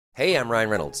Hey, I'm Ryan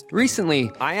Reynolds.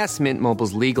 Recently, I asked Mint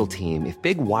Mobile's legal team if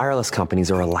big wireless companies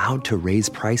are allowed to raise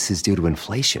prices due to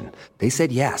inflation. They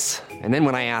said yes. And then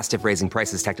when I asked if raising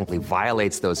prices technically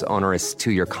violates those onerous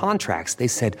two-year contracts, they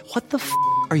said, "What the f***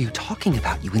 are you talking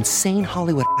about, you insane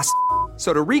Hollywood ass f-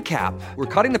 So to recap, we're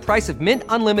cutting the price of Mint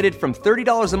Unlimited from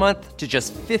 $30 a month to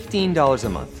just $15 a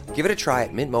month. Give it a try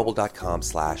at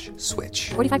mintmobile.com/switch.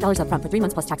 $45 up front for 3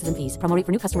 months plus taxes and fees. Promo rate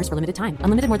for new customers for limited time.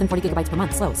 Unlimited more than 40 gigabytes per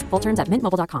month. Slows full terms at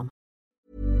mintmobile.com.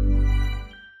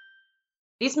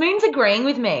 This moon's agreeing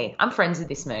with me. I'm friends with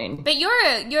this moon. But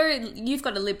you've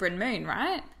got a Libran moon,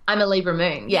 right? I'm a Libra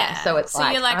moon. Yeah. So it's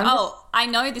like, you're like, I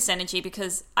know this energy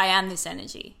because I am this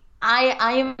energy.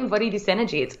 I embody this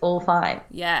energy. It's all fine.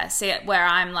 Yeah. See, where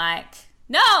I'm like,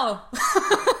 no,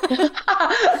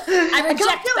 I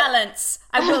reject balance.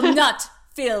 I will not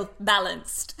feel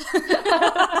balanced.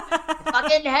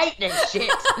 Fucking hate this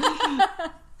shit.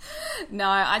 No,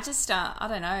 I just, I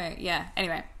don't know. Yeah.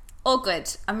 Anyway, all good.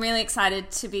 I'm really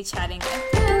excited to be chatting.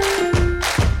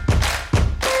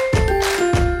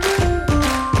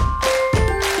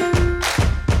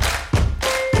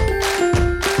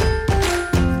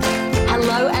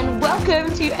 Hello and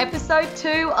welcome to episode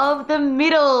 2 of The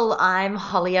Middle. I'm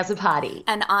Holly Azzopardi.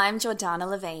 And I'm Jordana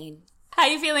Levine. How are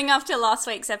you feeling after last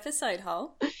week's episode,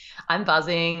 Hol? I'm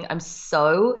buzzing. I'm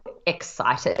so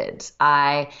excited.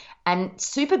 I am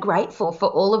super grateful for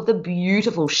all of the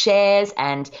beautiful shares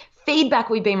and feedback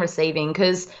we've been receiving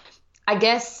because I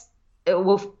guess,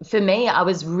 well, for me, I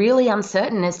was really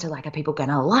uncertain as to like, are people going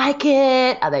to like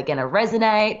it? Are they going to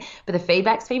resonate? But the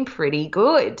feedback's been pretty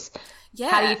good. Yeah.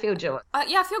 How do you feel, George?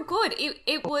 Yeah, I feel good.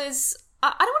 It was, I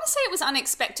don't want to say it was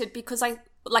unexpected because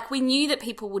we knew that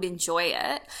people would enjoy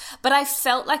it, but I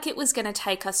felt like it was going to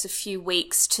take us a few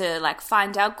weeks to like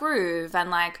find our groove and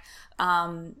like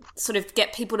sort of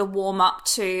get people to warm up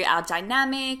to our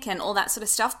dynamic and all that sort of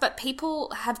stuff. But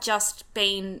people have just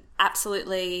been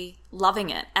absolutely loving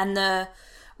it. And the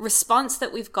response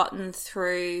that we've gotten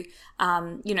through,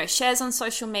 shares on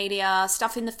social media,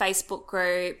 stuff in the Facebook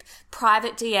group,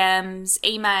 private DMs,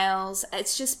 emails,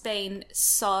 it's just been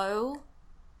so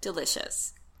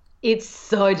delicious. It's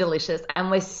so delicious, and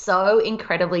we're so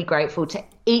incredibly grateful to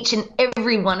each and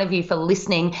every one of you for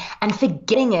listening and for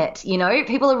getting it. You know,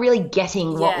 people are really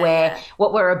getting what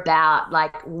we're about,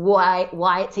 like why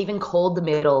it's even called The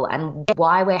Middle and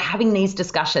why we're having these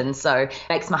discussions. So it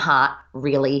makes my heart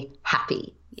really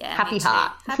happy. Yeah, happy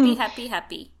heart.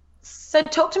 Happy. So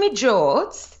talk to me,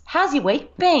 George. How's your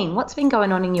week been? What's been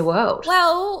going on in your world?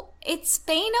 Well, it's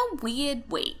been a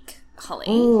weird week, Holly.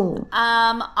 Ooh.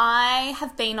 I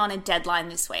have been on a deadline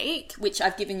this week, which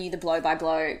I've given you the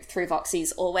blow-by-blow through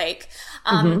Voxies all week.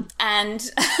 And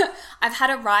I've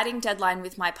had a writing deadline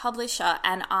with my publisher,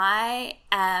 and I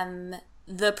am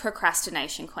the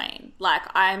procrastination queen. Like,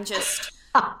 I'm just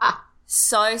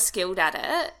so skilled at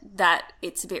it that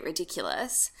it's a bit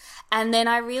ridiculous. And then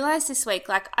I realized this week,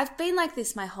 like, I've been like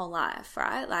this my whole life,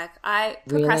 right? Like, I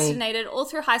procrastinated all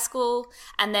through high school,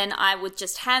 and then I would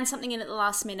just hand something in at the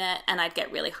last minute and I'd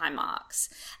get really high marks.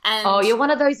 And you're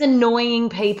one of those annoying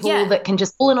people that can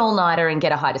just pull an all-nighter and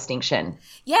get a high distinction.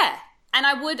 Yeah. And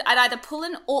I'd either pull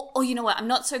an, or you know what, I'm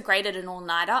not so great at an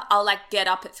all-nighter. I'll like get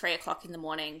up at 3 o'clock in the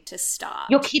morning to start.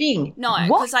 You're kidding. No,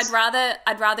 because I'd rather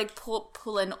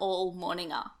pull an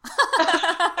all-morninger.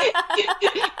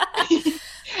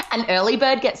 An early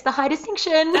bird gets the high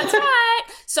distinction. That's right.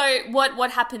 So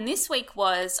what happened this week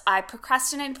was I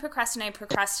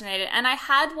procrastinated, and I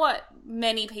had what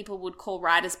many people would call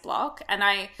writer's block. And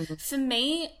for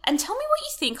me, and tell me what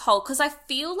you think, Hol, because I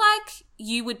feel like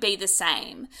you would be the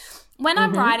same. When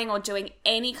I'm writing or doing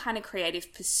any kind of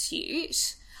creative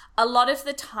pursuit, a lot of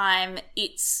the time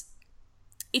it's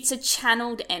a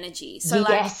channelled energy. So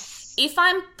if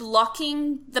I'm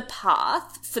blocking the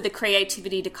path for the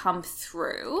creativity to come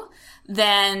through,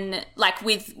 then like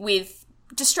with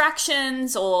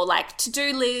distractions or like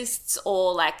to-do lists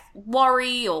or like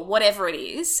worry or whatever it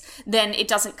is, then it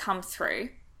doesn't come through.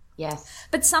 Yes.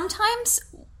 But sometimes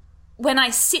when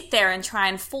I sit there and try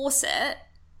and force it,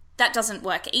 that doesn't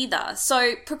work either.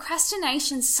 So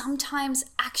procrastination sometimes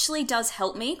actually does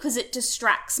help me because it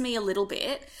distracts me a little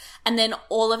bit. And then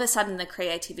all of a sudden the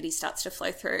creativity starts to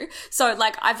flow through. So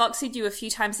like I've voxied you a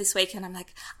few times this week and I'm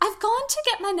like, I've gone to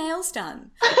get my nails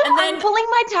done. And then I'm pulling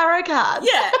my tarot cards.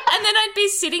 Yeah. And then I'd be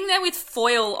sitting there with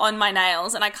foil on my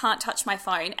nails and I can't touch my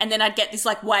phone. And then I'd get this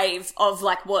like wave of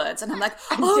like words and I'm like,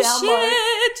 oh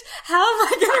shit, how am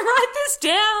I going to write this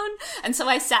down? And so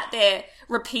I sat there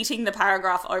repeating the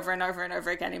paragraph over and over and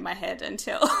over again in my head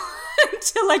until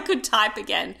I could type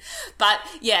again. But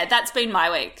yeah, that's been my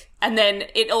week. And then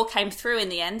it all came through in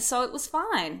the end, so it was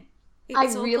fine.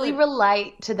 I really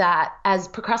relate to that as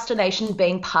procrastination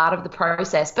being part of the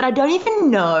process, but I don't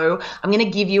even know. I'm going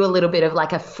to give you a little bit of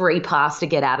like a free pass to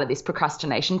get out of this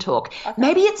procrastination talk. Okay.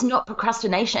 Maybe it's not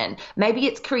procrastination. Maybe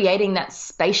it's creating that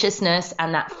spaciousness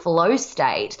and that flow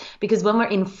state, because when we're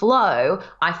in flow,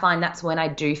 I find that's when I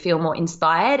do feel more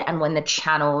inspired and when the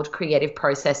channeled creative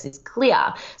process is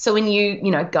clear. So when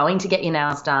going to get your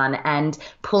nails done and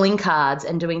pulling cards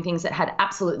and doing things that had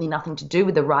absolutely nothing to do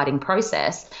with the writing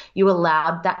process, you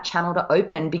allowed that channel to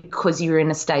open because you're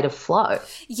in a state of flow.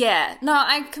 Yeah, no,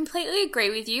 I completely agree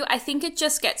with you. I think it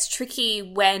just gets tricky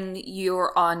when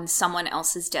you're on someone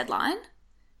else's deadline.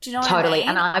 Do you know what I mean?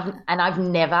 Totally. And I've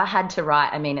never had to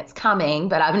write, I mean, it's coming,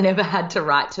 but I've never had to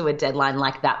write to a deadline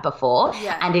like that before.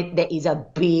 Yeah. And there is a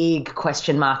big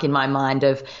question mark in my mind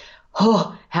of,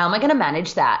 how am I going to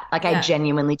manage that? Like, I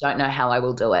genuinely don't know how I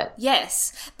will do it.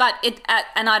 Yes, but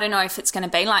and I don't know if it's going to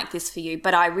be like this for you,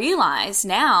 but I realize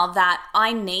now that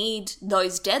I need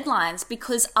those deadlines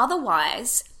because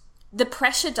otherwise the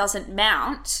pressure doesn't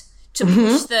mount to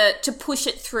push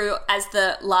it through as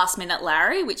the last minute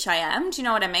Larry, which I am. Do you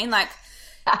know what I mean? Like,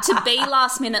 to be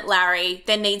last minute Larry,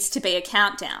 there needs to be a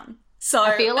countdown. So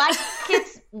I feel like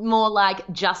it's more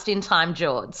like just in time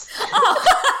Jords.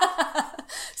 Oh.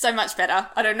 So much better.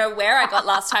 I don't know where I got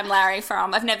last time Larry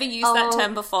from. I've never used that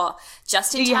term before.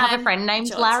 Just in time. Do you have a friend named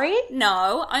Larry?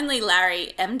 No, only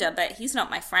Larry Emder, but he's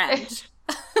not my friend.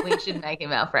 We should make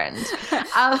him our friend.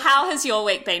 How has your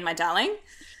week been, my darling?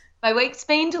 My week's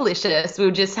been delicious. We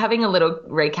were just having a little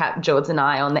recap, George and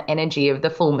I, on the energy of the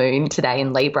full moon today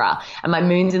in Libra. And my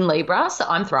moon's in Libra, so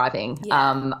I'm thriving.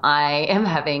 Yeah. I am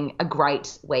having a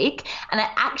great week. And I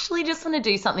actually just want to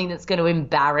do something that's going to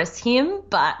embarrass him.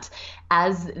 But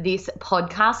as this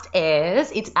podcast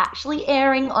airs, it's actually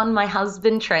airing on my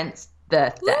husband Trent's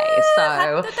birthday. Woo, so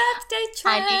happy birthday,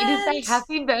 Trent. I need to say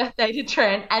happy birthday to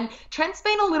Trent. And Trent's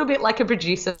been a little bit like a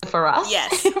producer for us.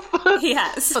 Yes, he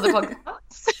has. For the podcast.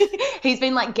 He's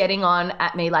been like getting on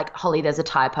at me like, Holly, there's a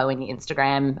typo in your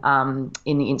Instagram,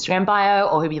 in the Instagram bio,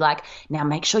 or he'll be like, now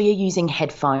make sure you're using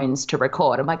headphones to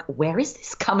record. I'm like, where is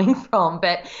this coming from?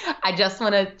 But I just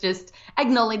want to just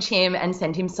acknowledge him and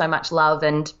send him so much love.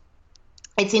 And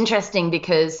it's interesting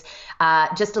because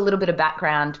just a little bit of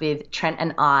background with Trent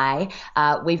and I,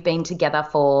 we've been together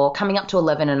for coming up to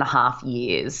 11 and a half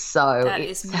years. So that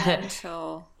is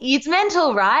mental. It's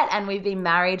mental, right? And we've been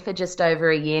married for just over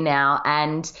a year now.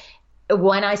 And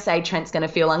when I say Trent's going to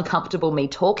feel uncomfortable me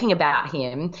talking about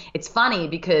him, it's funny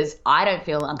because I don't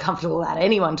feel uncomfortable about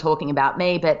anyone talking about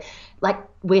me, but like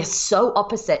we're so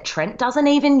opposite. Trent doesn't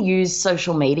even use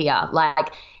social media.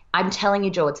 Like I'm telling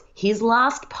you, George, his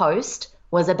last post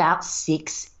was about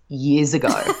 6 years ago.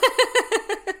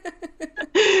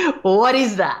 What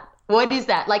is that? What is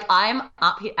that? Like I'm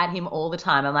up at him all the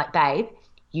time. I'm like, babe,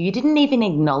 you didn't even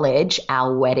acknowledge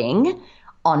our wedding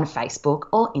on Facebook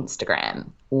or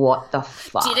Instagram. What the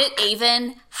fuck? Did it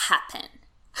even happen?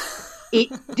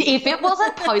 If it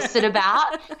wasn't posted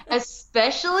about,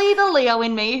 especially the Leo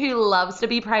in me who loves to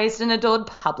be praised and adored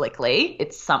publicly,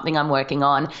 it's something I'm working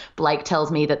on. Blake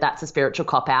tells me that that's a spiritual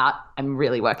cop-out. I'm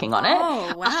really working on it.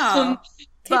 Oh, wow.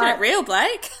 Keeping it real,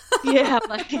 Blake. Yeah,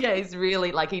 he's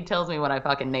really, like, he tells me what I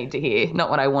fucking need to hear, not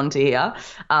what I want to hear.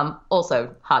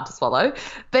 Also hard to swallow.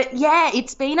 But, yeah,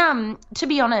 it's been, to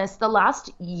be honest, the last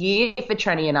year for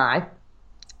Trenny and I,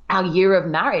 our year of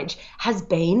marriage, has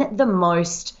been the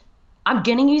most, I'm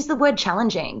going to use the word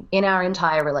challenging in our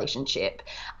entire relationship.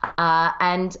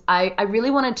 And I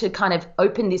really wanted to kind of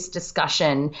open this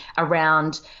discussion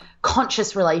around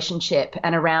conscious relationship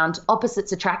and around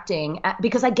opposites attracting,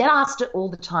 because I get asked it all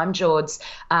the time, George,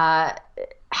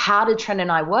 how do Trent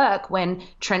and I work when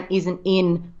Trent isn't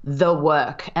in the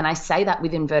work? And I say that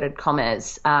with inverted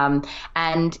commas.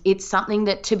 And it's something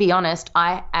that, to be honest,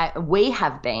 we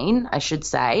have been, I should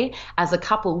say, as a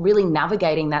couple, really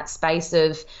navigating that space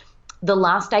of the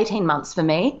last 18 months for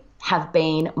me have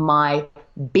been my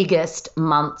biggest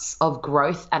months of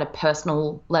growth at a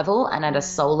personal level and at a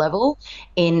soul level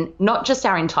in not just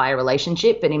our entire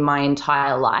relationship, but in my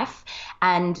entire life.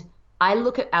 And I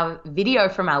look at our video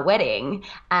from our wedding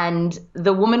and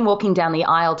the woman walking down the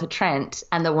aisle to Trent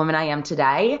and the woman I am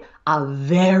today are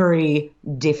very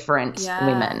different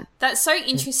women. That's so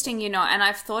interesting, and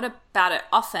I've thought about it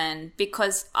often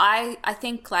because I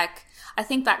think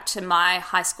back to my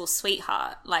high school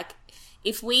sweetheart. Like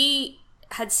if we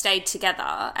had stayed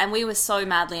together, and we were so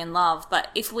madly in love, but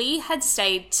if we had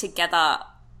stayed together,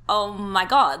 oh my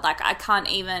God, like I can't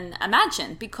even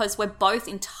imagine, because we're both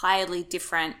entirely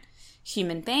different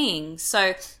human beings.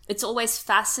 So it's always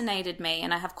fascinated me,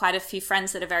 and I have quite a few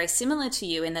friends that are very similar to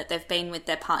you in that they've been with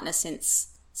their partner since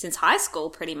since high school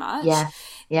pretty much,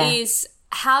 is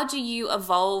how do you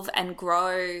evolve and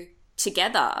grow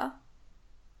together?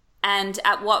 And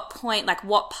at what point, like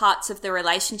what parts of the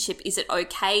relationship is it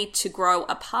okay to grow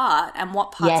apart, and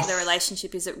what parts of the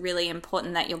relationship is it really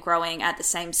important that you're growing at the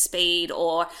same speed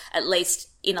or at least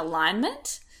in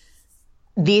alignment?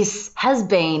 This has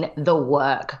been the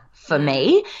work for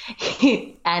me.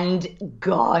 And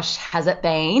gosh, has it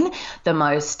been the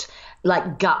most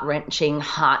like gut-wrenching,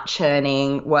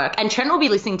 heart-churning work. And Trent will be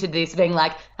listening to this being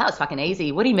like, that was fucking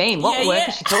easy. What do you mean? What work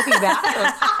is she talking about?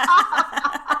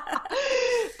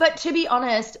 But to be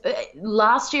honest,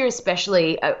 last year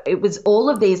especially, it was all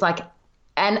of these like,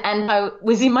 and I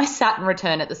was in my Saturn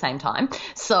return at the same time.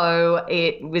 So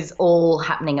it was all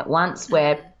happening at once,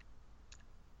 where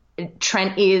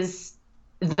Trent is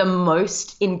the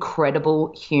most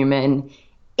incredible human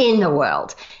in the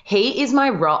world. He is my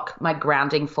rock, my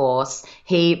grounding force.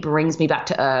 He brings me back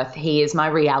to earth. He is my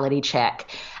reality check.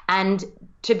 And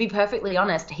to be perfectly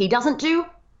honest, he doesn't do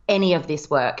any of this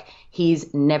work.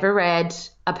 He's never read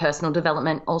a personal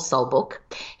development or soul book.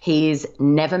 He's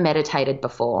never meditated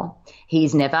before.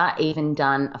 He's never even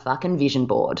done a fucking vision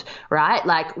board, right?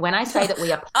 Like when I say that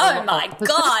we are oh my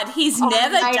God, he's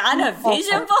never done a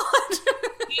vision board.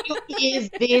 Who is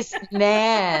this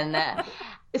man?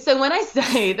 So when I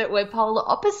say that we're polar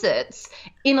opposites,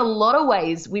 in a lot of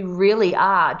ways we really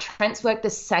are. Trent's worked the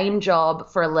same job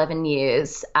for 11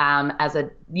 years as a,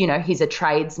 he's a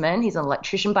tradesman. He's an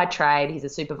electrician by trade. He's a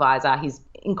supervisor. He's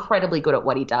incredibly good at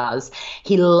what he does.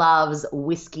 He loves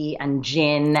whiskey and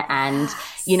gin and,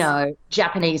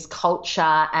 Japanese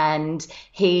culture, and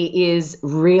he is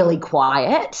really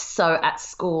quiet. So at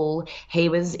school, he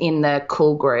was in the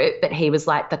cool group, but he was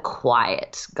like the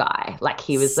quiet guy. Like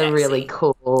he was the really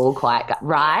cool, quiet guy,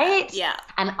 right? Yeah.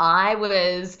 And I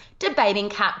was debating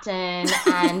captain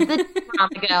and the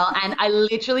drama girl, and I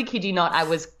literally kid you not, I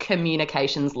was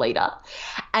communications leader.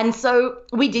 And so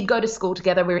we did go to school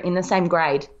together. We were in the same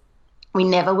grade. We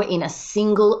never were in a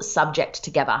single subject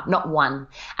together, not one.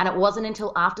 And it wasn't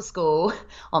until after school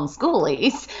on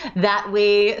schoolies that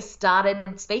we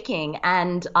started speaking,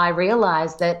 and I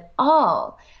realized that,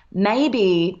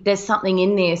 maybe there's something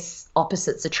in this,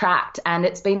 opposites attract. And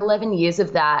it's been 11 years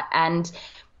of that. And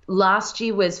last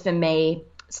year was for me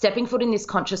stepping foot in this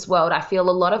conscious world. I feel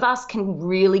a lot of us can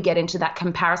really get into that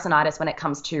comparisonitis when it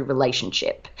comes to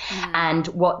relationship and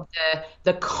what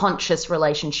the conscious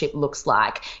relationship looks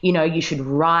like. You should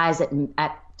rise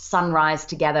at sunrise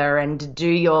together and do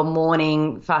your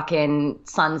morning fucking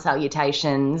sun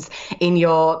salutations in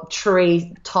your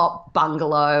tree top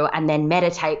bungalow and then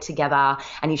meditate together,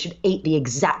 and you should eat the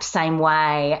exact same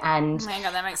way. And oh my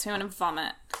God, that makes me want to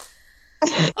vomit.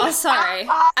 Oh, sorry.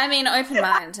 I mean, open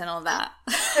mind and all that.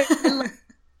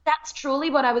 That's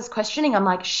truly what I was questioning. I'm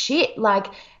like, shit, like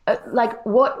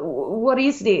what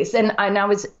is this? And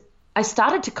I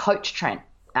started to coach Trent,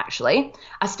 actually.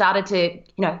 I started to,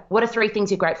 what are 3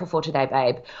 things you're grateful for today,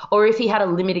 babe? Or if he had a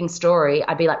limiting story,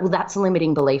 I'd be like, well, that's a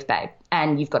limiting belief, babe,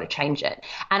 and you've got to change it.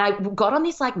 And I got on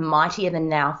this like mightier than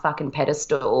now fucking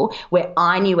pedestal where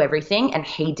I knew everything and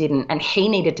he didn't, and he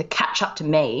needed to catch up to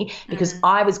me because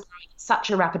I was growing at such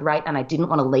a rapid rate and I didn't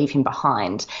want to leave him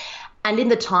behind. And in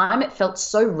the time it felt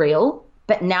so real,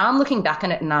 but now I'm looking back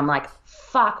on it and I'm like,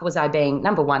 fuck, was I being,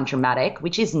 number 1, dramatic,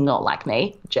 which is not like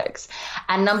me, jokes.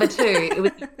 And number 2, it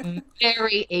was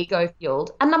very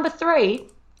ego-fueled. And number 3,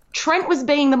 Trent was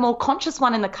being the more conscious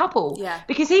one in the couple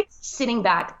because he was sitting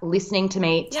back, listening to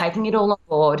me, taking it all on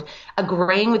board,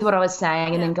 agreeing with what I was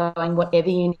saying and then going, whatever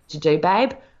you need to do,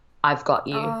 babe, I've got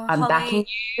you. I'm Holly, backing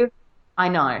you. I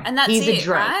know. And that's He's it, a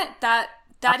dream. right?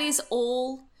 That is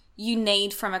all you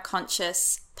need from a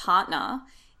conscious partner,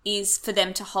 is for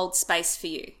them to hold space for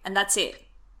you, and that's it.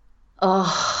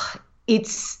 Oh,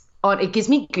 it gives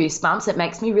me goosebumps. It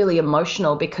makes me really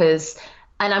emotional because,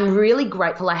 and I'm really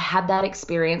grateful I had that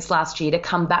experience last year to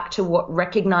come back to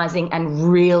recognizing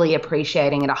and really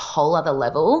appreciating at a whole other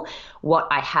level what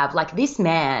I have. Like this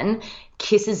man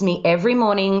kisses me every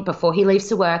morning before he leaves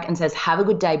to work and says, have a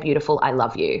good day, beautiful, I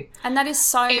love you. And that is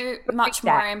so much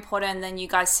more important than you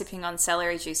guys sipping on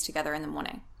celery juice together in the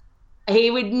morning.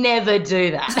 He would never do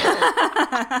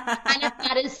that. And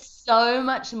that is so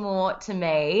much more to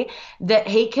me, that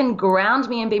he can ground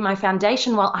me and be my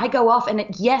foundation while I go off. And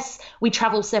yes, we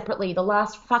travel separately. The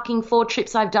last fucking 4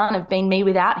 trips I've done have been me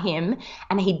without him,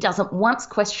 and he doesn't once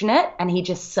question it, and he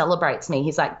just celebrates me.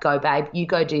 He's like, go babe, you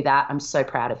go do that. I'm so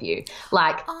proud of you.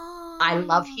 Like, I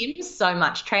love him so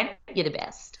much. Trent, you're the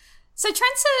best. So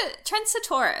Trent's a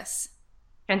Taurus.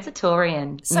 Trent's a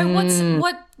Taurian. So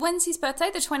when's his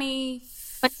birthday? The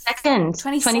 25th? 22nd.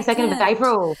 22nd of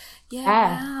April. Yeah.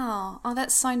 Wow. Oh,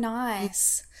 that's so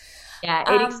nice.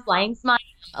 Yeah, it explains my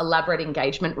elaborate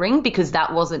engagement ring because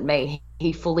that wasn't me.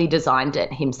 He fully designed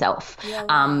it himself. Yeah,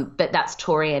 wow. But that's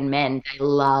Taurian men. They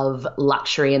love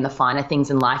luxury and the finer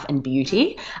things in life and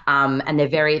beauty. And they're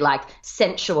very like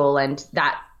sensual, and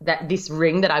that this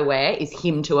ring that I wear is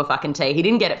him to a fucking T. He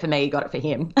didn't get it for me, he got it for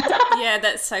him. Yeah,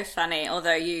 that's so funny.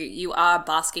 Although you are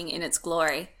basking in its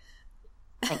glory.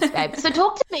 Thanks, babe. So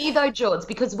talk to me though, George,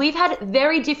 because we've had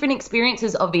very different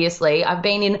experiences, obviously. I've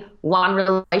been in one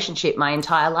relationship my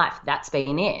entire life. That's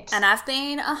been it. And I've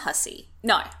been a hussy.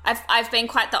 No, I've been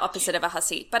quite the opposite of a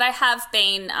hussy. But I have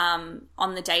been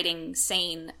on the dating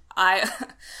scene. I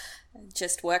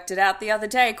just worked it out the other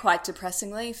day, quite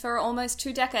depressingly, for almost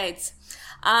 2 decades.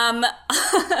 Not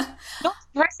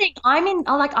depressing.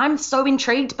 I'm so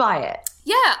intrigued by it.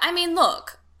 Yeah, I mean,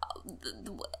 look,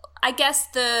 I guess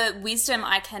the wisdom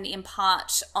I can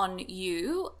impart on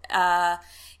you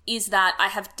is that I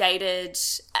have dated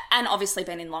and obviously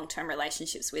been in long-term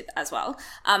relationships with as well,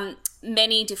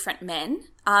 many different men.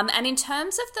 And in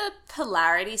terms of the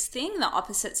polarities thing, the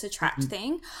opposites attract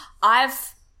thing,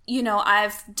 I've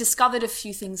discovered a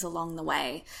few things along the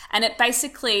way. And it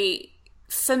basically,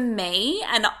 for me,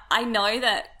 and I know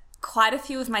that quite a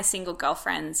few of my single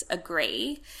girlfriends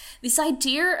agree, this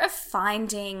idea of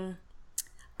finding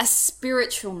a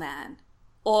spiritual man,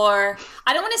 or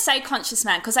I don't want to say conscious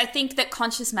man because I think that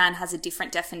conscious man has a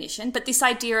different definition, but this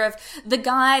idea of the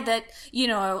guy that,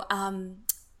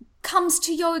 comes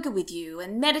to yoga with you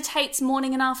and meditates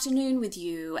morning and afternoon with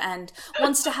you and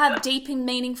wants to have deep and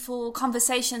meaningful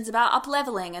conversations about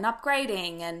up-leveling and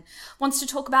upgrading and wants to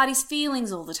talk about his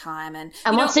feelings all the time and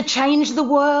wants to change the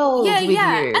world with you.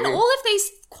 And all of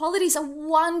these qualities are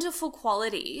wonderful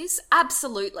qualities,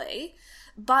 absolutely.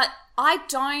 But I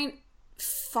don't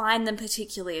find them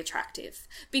particularly attractive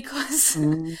because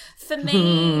for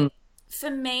me,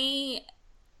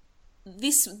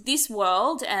 this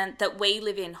world and that we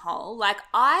live in whole, like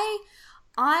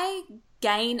I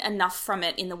gain enough from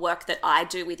it in the work that I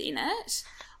do within it.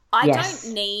 I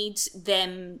don't need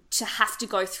them to have to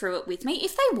go through it with me.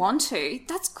 If they want to,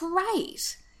 that's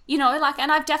great.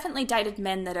 And I've definitely dated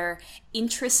men that are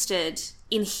interested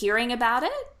in hearing about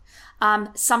it.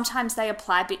 Sometimes they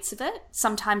apply bits of it.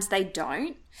 Sometimes they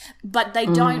don't. But they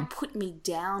don't put me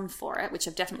down for it, which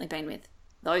I've definitely been with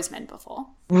those men before.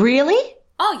 Really?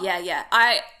 Oh, yeah.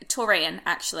 Taurian,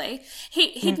 actually.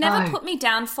 He'd never put me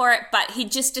down for it, but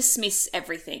he'd just dismiss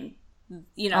everything.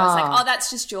 It's like,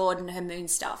 that's just Jordan, her moon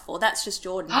stuff, or that's just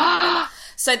Jordan, whatever.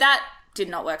 So that did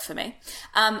not work for me.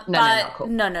 Not cool.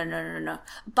 No.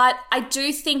 But I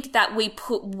do think that we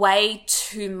put way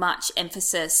too much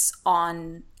emphasis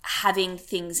on having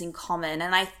things in common.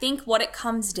 And I think what it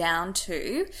comes down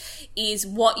to is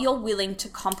what you're willing to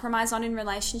compromise on in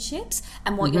relationships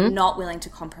and what you're not willing to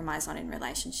compromise on in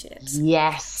relationships.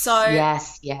 Yes. So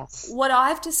yes. What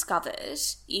I've discovered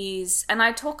is, and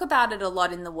I talk about it a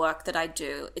lot in the work that I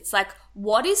do, it's like,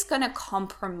 what is going to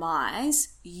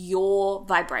compromise your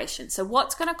vibration? So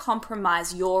what's going to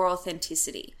compromise your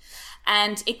authenticity?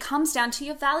 And it comes down to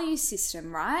your value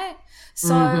system, right?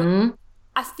 So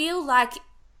I feel like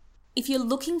if you're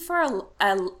looking for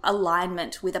a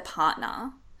alignment with a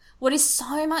partner, what is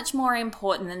so much more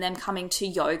important than them coming to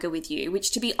yoga with you,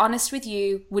 which, to be honest with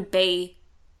you, would be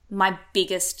my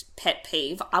biggest pet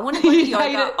peeve. I want to go to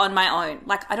yoga on my own.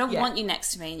 Like, I don't want you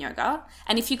next to me in yoga.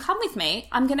 And if you come with me,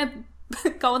 I'm going to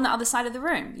go on the other side of the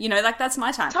room. That's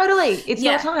my time. Totally. It's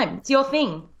your time. It's your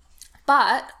thing.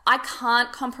 But I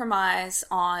can't compromise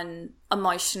on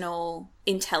emotional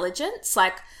intelligence.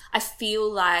 Like, I feel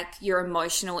like your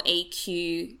emotional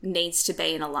EQ needs to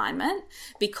be in alignment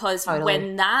because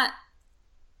when that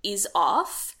is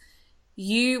off,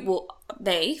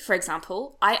 for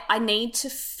example, I need to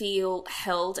feel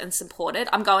held and supported.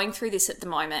 I'm going through this at the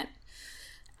moment,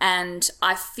 and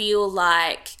I feel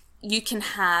like you can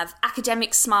have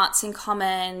academic smarts in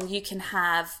common, you can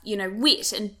have,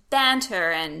 wit and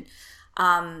banter and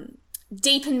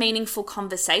deep and meaningful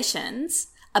conversations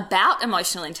about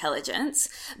emotional intelligence,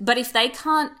 but if they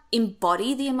can't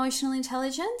embody the emotional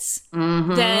intelligence,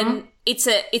 then it's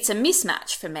a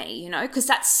mismatch for me, because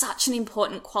that's such an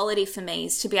important quality for me,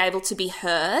 is to be able to be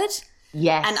heard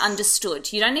and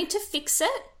understood. You don't need to fix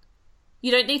it.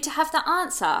 You don't need to have the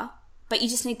answer, but you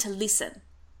just need to listen.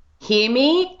 Hear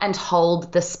me and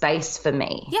hold the space for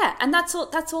me. Yeah, and that's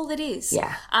all it is.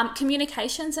 Yeah.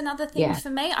 Communication's another thing for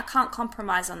me. I can't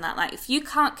compromise on that. Like, if you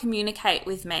can't communicate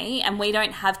with me and we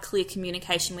don't have clear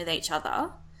communication with each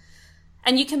other,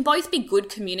 and you can both be good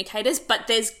communicators, but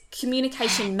there's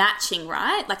communication matching,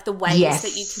 right? Like the ways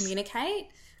that you communicate.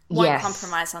 Won't Yes.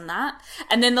 compromise on that.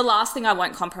 And then the last thing I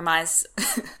won't compromise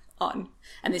on,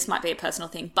 and this might be a personal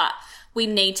thing, but we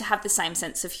need to have the same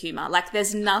sense of humor. Like,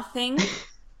 there's nothing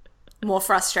more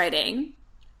frustrating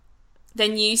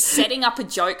than you setting up a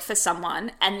joke for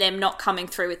someone and them not coming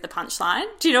through with the punchline.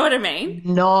 Do you know what I mean?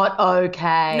 Not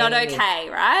okay. Not okay,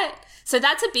 right? So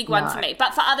that's a big one for me.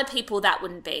 But for other people, that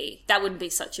wouldn't be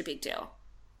such a big deal.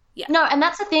 Yeah. No, and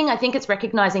that's the thing. I think it's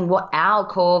recognizing what our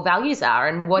core values are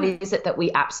and what is it that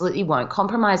we absolutely won't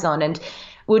compromise on. And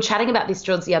we were chatting about this,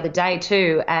 George, the other day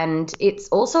too, and it's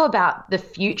also about the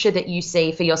future that you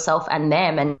see for yourself and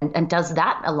them, and does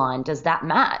that align? Does that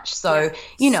match? So,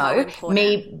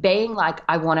 me being like,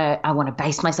 I want to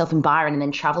base myself in Byron and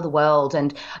then travel the world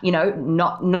and,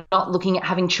 not looking at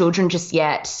having children just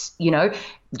yet,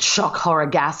 shock, horror,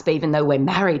 gasp, even though we're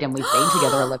married and we've been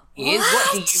together 11 years.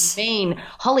 What do you mean?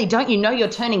 Holly, don't you know you're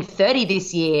turning 30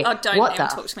 this year? Oh, don't what even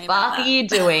the talk to me about fuck that. are you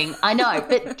doing? I know,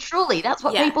 but truly, that's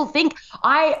what people think.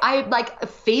 I like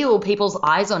feel people's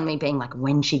eyes on me being like,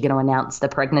 when's she going to announce the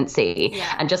pregnancy?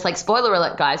 Yeah. And just like, spoiler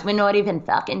alert, guys, we're not even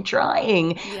fucking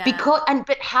trying. Yeah.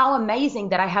 But how amazing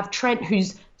that I have Trent,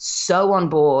 who's so on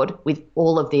board with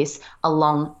all of this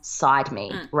alongside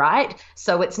me, right?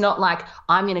 So it's not like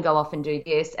I'm going to go off and do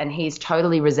this and he's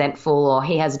totally resentful or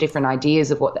he has different ideas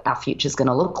of what our future's going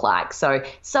to look like. So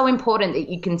important that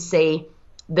you can see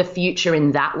the future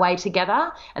in that way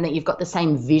together and that you've got the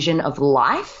same vision of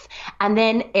life, and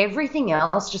then everything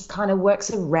else just kind of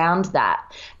works around that.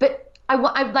 But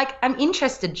I'm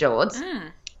interested, George.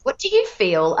 What do you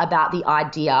feel about the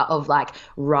idea of like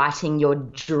writing your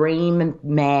dream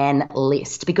man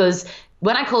list? Because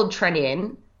when I called Trent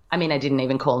in, I mean, I didn't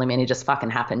even call him in. It just fucking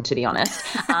happened, to be honest.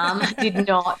 Did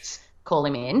not call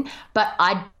him in, but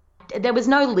there was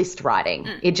no list writing.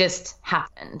 It just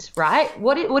happened, right?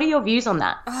 What are your views on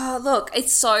that? Oh, look,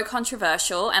 it's so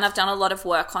controversial and I've done a lot of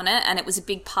work on it and it was a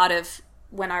big part of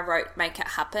when I wrote Make It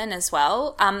Happen as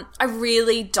well. I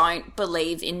really don't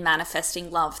believe in manifesting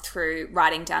love through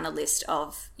writing down a list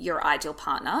of your ideal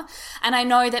partner. And I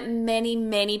know that many,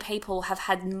 many people have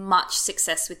had much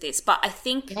success with this, but I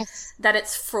think that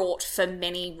it's fraught for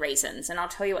many reasons, and I'll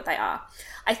tell you what they are.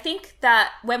 I think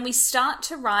that when we start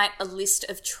to write a list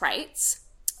of traits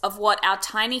of what our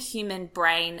tiny human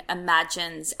brain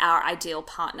imagines our ideal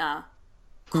partner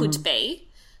could be,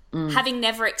 having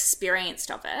never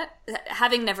experienced it,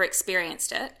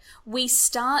 we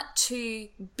start to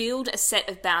build a set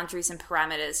of boundaries and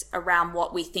parameters around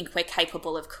what we think we're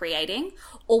capable of creating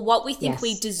or what we think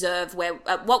we deserve,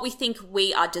 what we think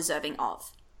we are deserving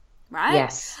of, right?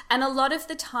 Yes. And a lot of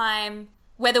the time,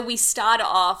 whether we start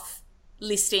off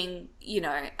listing,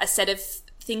 a set of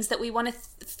things that we want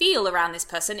to feel around this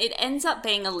person, it ends up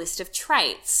being a list of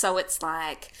traits. So it's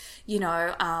like,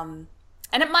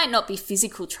 and it might not be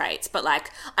physical traits, but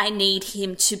like, I need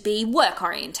him to be work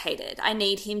orientated. I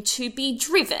need him to be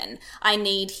driven. I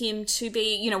need him to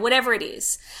be, whatever it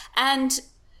is. And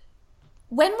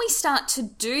when we start to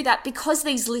do that, because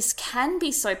these lists can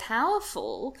be so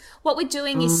powerful, what we're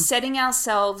doing is setting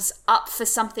ourselves up for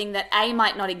something that A,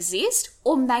 might not exist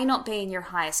or may not be in your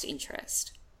highest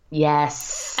interest.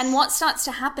 Yes. And what starts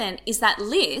to happen is that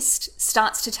list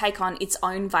starts to take on its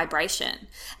own vibration.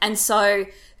 And so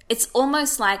it's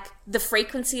almost like the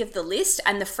frequency of the list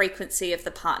and the frequency of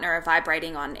the partner are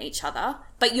vibrating on each other,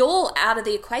 but you're out of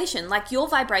the equation. Like, your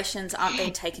vibrations aren't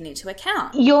being taken into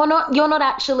account. You're not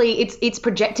actually, it's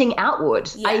projecting outward.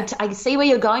 Yeah. I see where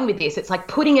you're going with this. It's like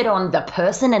putting it on the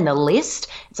person and the list.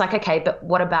 It's like, okay, but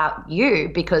what about you?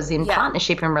 Because in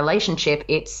partnership and relationship,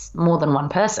 it's more than one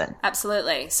person.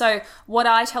 Absolutely. So what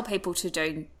I tell people to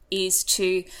do is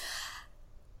to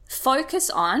focus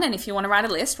on, and if you want to write a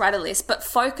list, but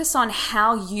focus on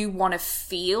how you want to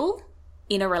feel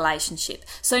in a relationship.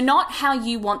 So not how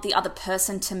you want the other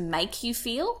person to make you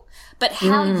feel, but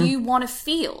how you want to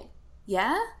feel.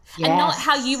 Yeah? Yes. And not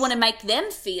how you want to make them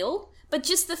feel, but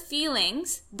just the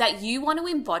feelings that you want to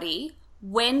embody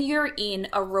when you're in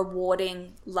a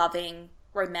rewarding, loving,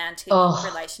 romantic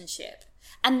relationship.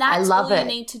 And that's all you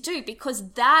need to do,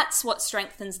 because that's what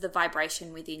strengthens the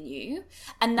vibration within you.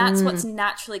 And that's what's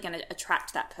naturally going to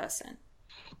attract that person.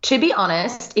 To be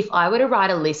honest, if I were to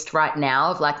write a list right now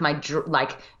of like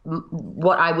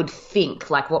what I would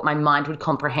think, like what my mind would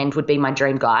comprehend would be my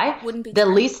dream guy, Wouldn't be the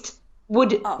Trent. list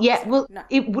would, No. it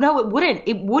wouldn't.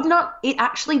 It would not, it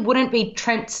actually wouldn't be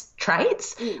Trent's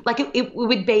traits. Like it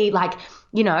would be like,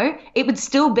 it would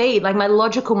still be like, my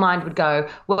logical mind would go,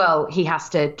 well, he has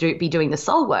to be doing the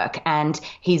soul work, and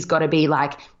he's got to be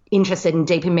like interested in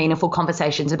deep and meaningful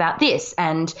conversations about this.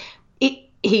 And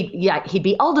he'd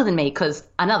be older than me because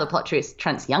another plot twist,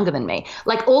 Trent's younger than me.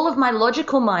 Like all of my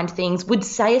logical mind things would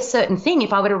say a certain thing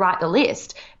if I were to write the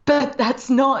list, but that's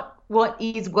not what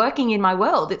is working in my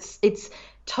world. It's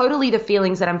totally the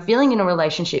feelings that I'm feeling in a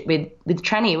relationship with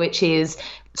Trenny, which is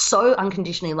so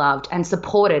unconditionally loved and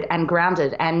supported and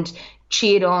grounded and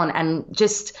cheered on and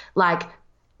just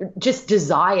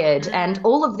desired and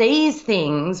all of these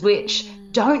things which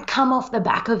don't come off the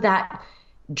back of that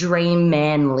dream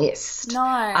man list.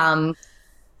 No.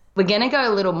 We're going to go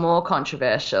a little more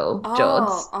controversial,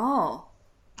 George. Oh.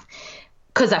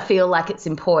 Because I feel like it's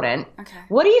important. Okay.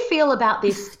 What do you feel about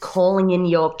this calling in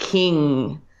your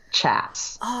king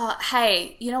chat? Oh,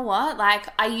 hey, you know what? Like,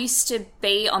 I used to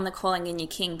be on the calling in your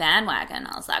king bandwagon.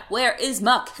 I was like, where is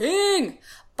my king?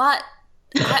 But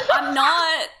I'm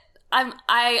not...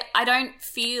 I don't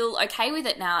feel okay with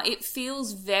it now. It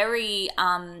feels very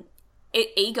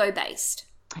ego-based.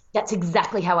 That's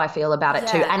exactly how I feel about it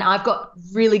too. And I've got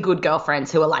really good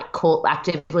girlfriends who are like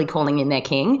actively calling in their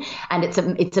king, and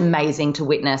it's amazing to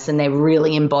witness, and they're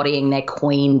really embodying their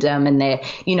queendom, and they're,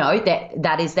 you know,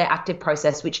 that is their active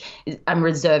process, which I'm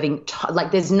reserving.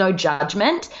 Like there's no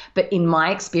judgment, but in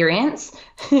my experience,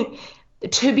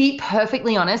 to be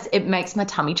perfectly honest, it makes my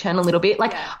tummy churn a little bit.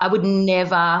 Like I would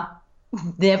never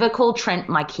call Trent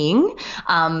my king.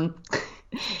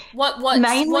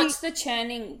 What's the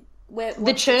churning?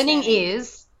 The churning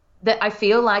is that I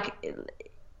feel like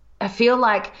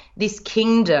this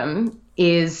kingdom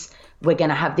is, we're going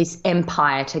to have this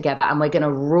empire together and we're going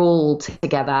to rule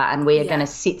together and we are going to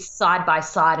sit side by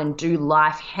side and do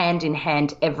life hand in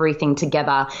hand, everything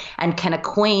together. And can a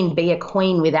queen be a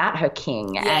queen without her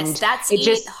king? Yes, and that's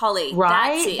it, Holly.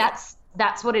 Right? That's it.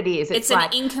 That's what it is. It's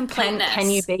like, an incompleteness. Can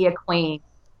you be a queen?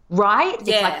 Right?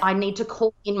 Yeah. It's like I need to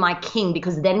call in my king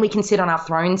because then we can sit on our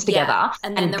thrones together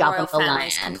and then the govern royal the family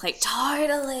is land. complete.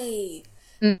 Totally.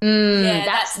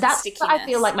 That's what I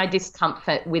feel like my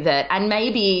discomfort with it, and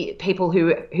maybe people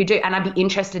who do, and I'd be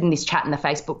interested in this chat in the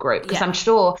Facebook group because I'm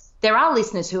sure there are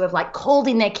listeners who have like called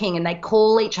in their king and they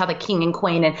call each other king and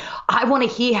queen, and I want to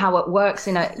hear how it works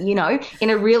in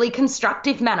a really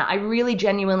constructive manner. I really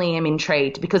genuinely am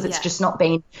intrigued because it's just not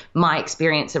been my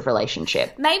experience of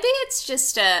relationship. Maybe it's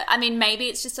just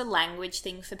a language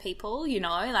thing for people, you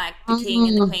know, like the king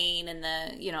and the queen and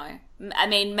the, you know, I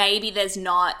mean, maybe there's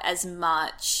not as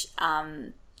much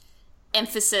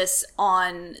emphasis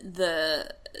on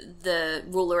the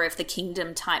ruler of the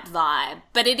kingdom type vibe,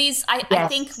 but it is. I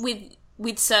think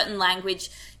with certain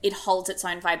language, it holds its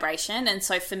own vibration, and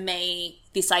so for me,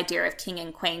 this idea of king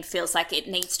and queen feels like it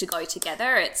needs to go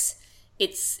together.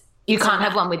 You can't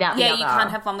have one without the other. Yeah, you can't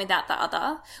have one without the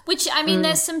other. Which, I mean,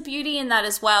 there's some beauty in that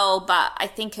as well, but I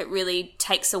think it really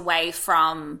takes away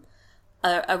from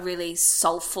a really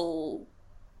soulful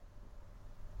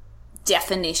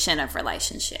definition of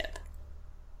relationship.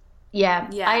 Yeah.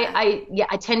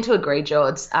 I tend to agree,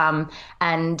 George.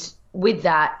 And with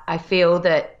that, I feel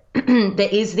that there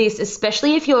is this,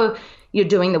 especially if you're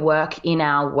doing the work in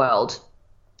our world.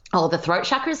 Oh, the throat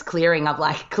chakra is clearing. I've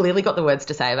like clearly got the words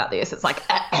to say about this. It's like,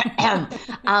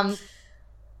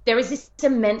 there is this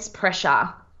immense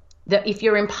pressure that if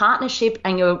you're in partnership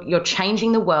and you're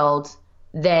changing the world,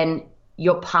 then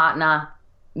your partner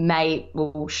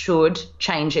should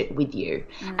change it with you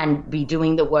and be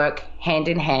doing the work hand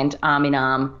in hand, arm in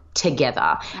arm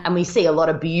together. And we see a lot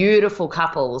of beautiful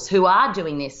couples who are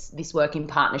doing this work in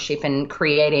partnership and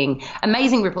creating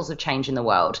amazing ripples of change in the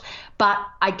world. But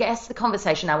I guess the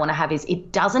conversation I want to have is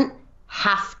it doesn't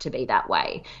have to be that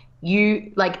way.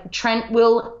 Trent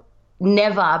will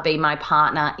never be my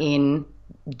partner in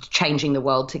changing the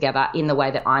world together in the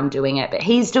way that I'm doing it, but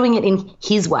he's doing it in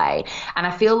his way. And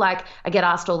I feel like I get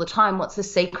asked all the time, what's the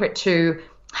secret to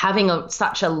having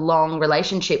such a long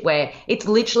relationship where it's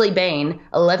literally been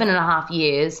 11 and a half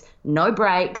years, no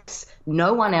breaks,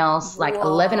 no one else, like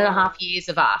 11 and a half years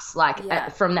of us,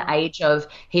 from the age of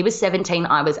he was 17,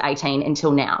 I was 18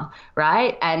 until now,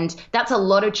 right? And that's a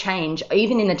lot of change,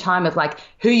 even in the time of like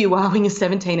who you are when you're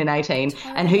 17 and 18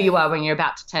 and who you are when you're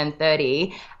about to turn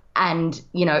 30. And,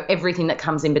 you know, everything that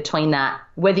comes in between that,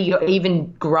 whether you're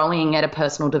even growing at a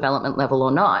personal development level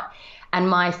or not. And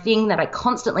my thing that I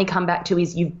constantly come back to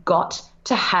is you've got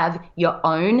to have your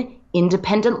own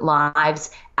independent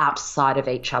lives outside of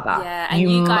each other. Yeah, and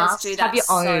you guys do that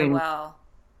so well.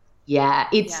 Yeah,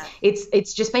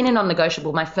 it's just been a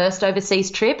non-negotiable. My first overseas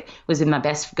trip was with my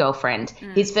best girlfriend.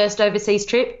 His first overseas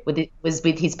trip was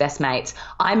with his best mates.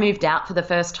 I moved out for the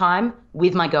first time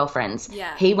with my girlfriends.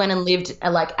 Yeah. He went and lived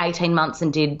like 18 months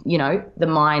and did, you know, the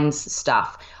mines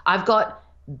stuff. I've got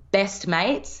best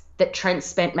mates that Trent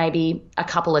spent maybe a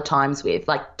couple of times with,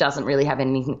 like doesn't really have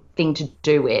anything to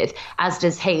do with, as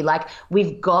does he. Like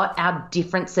we've got our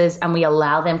differences and we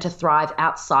allow them to thrive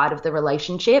outside of the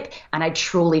relationship. And I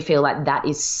truly feel like that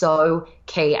is so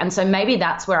key. And so maybe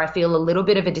that's where I feel a little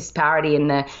bit of a disparity in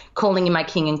the calling you my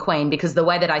king and queen, because the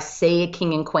way that I see a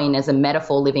king and queen as a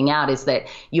metaphor living out is that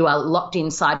you are locked in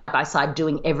side by side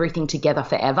doing everything together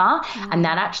forever. And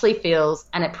that actually feels,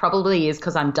 and it probably is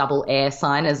because I'm double air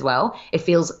sign as well, it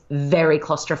feels very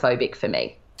claustrophobic for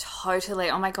me. Totally.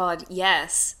 Oh my God.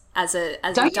 Yes. As a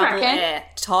Don't you double reckon? air.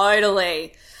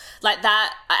 Totally. Like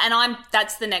that. And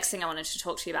that's the next thing I wanted to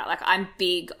talk to you about. Like I'm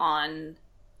big on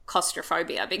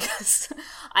claustrophobia because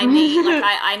I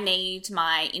need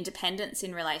my independence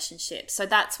in relationships. So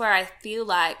that's where I feel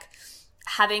like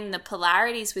having the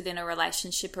polarities within a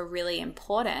relationship are really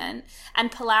important,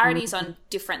 and polarities on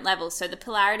different levels. So the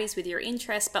polarities with your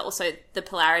interests, but also the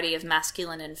polarity of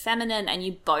masculine and feminine, and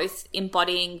you both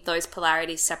embodying those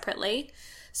polarities separately.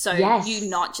 So you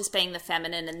not just being the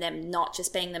feminine and them not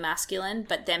just being the masculine,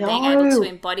 but them being able to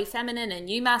embody feminine and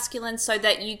you masculine, so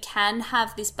that you can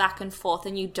have this back and forth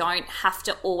and you don't have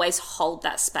to always hold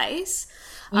that space.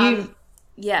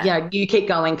 Yeah, you keep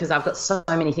going because I've got so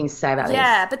many things to say about this.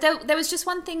 Yeah, but there was just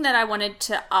one thing that I wanted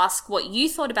to ask what you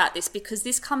thought about this, because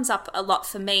this comes up a lot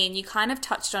for me, and you kind of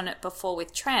touched on it before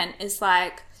with Trent, is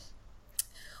like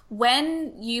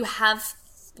when you have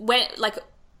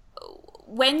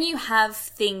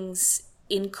things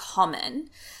in common,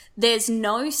 there's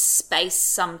no space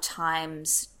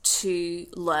sometimes to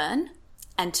learn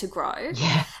and to grow.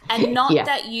 Yeah. And not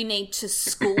that you need to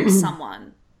school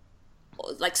someone,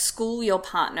 like school your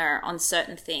partner on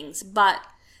certain things, but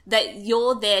that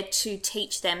you're there to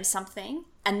teach them something,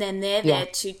 and then they're there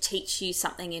to teach you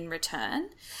something in return.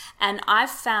 And I've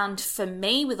found for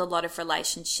me with a lot of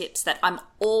relationships that I'm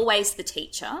always the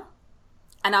teacher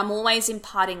and I'm always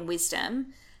imparting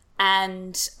wisdom,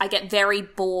 and I get very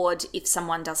bored if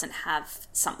someone doesn't have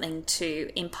something to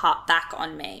impart back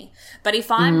on me. But if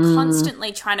I'm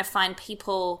constantly trying to find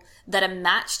people that are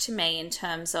matched to me in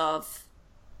terms of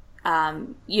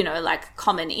like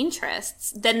common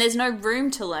interests, then there's no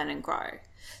room to learn and grow.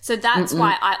 So that's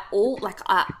why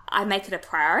I make it a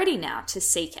priority now to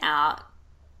seek out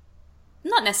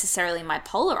not necessarily my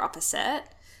polar opposite,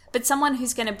 but someone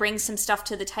who's going to bring some stuff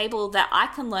to the table that I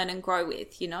can learn and grow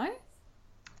with, 100%.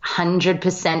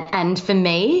 And for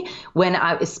me,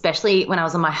 especially when I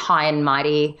was on my high and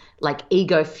mighty, like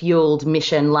ego-fueled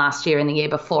mission last year and the year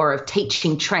before of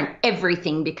teaching Trent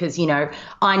everything because,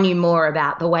 I knew more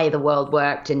about the way the world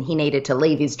worked and he needed to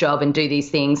leave his job and do these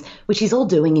things, which he's all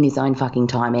doing in his own fucking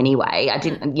time anyway. I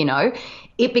didn't,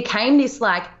 it became this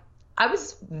like, I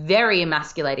was very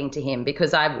emasculating to him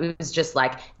because I was just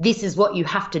like, this is what you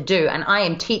have to do. And I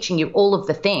am teaching you all of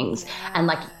the things. And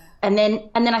like, And then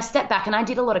I stepped back and I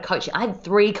did a lot of coaching. I had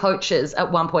 3 coaches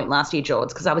at one point last year, George,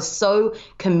 because I was so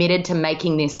committed to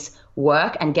making this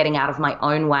work and getting out of my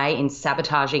own way in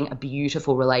sabotaging a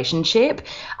beautiful relationship.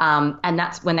 And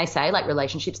that's when they say like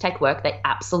relationships take work. They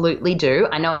absolutely do.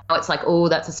 I know it's like, oh,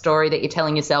 that's a story that you're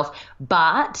telling yourself,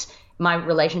 but my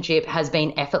relationship has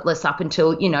been effortless up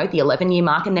until, the 11-year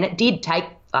mark. And then it did take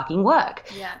fucking work.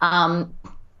 Yeah.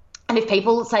 And if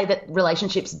people say that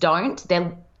relationships don't,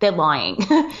 they're lying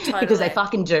because they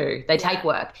fucking do. They take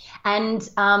work. And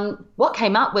what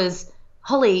came up was,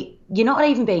 Holly, you're not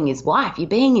even being his wife. You're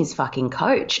being his fucking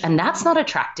coach. And that's not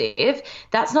attractive.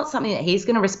 That's not something that he's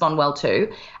going to respond well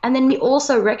to. And then me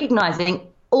also recognizing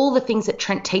all the things that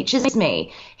Trent teaches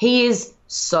me. He is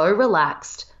so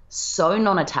relaxed, so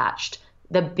non-attached,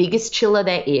 the biggest chiller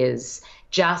there is,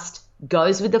 just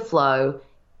goes with the flow,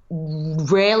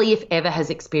 rarely, if ever, has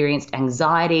experienced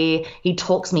anxiety. He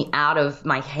talks me out of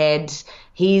my head.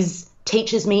 He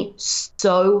teaches me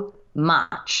so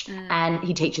much, and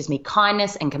he teaches me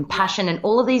kindness and compassion and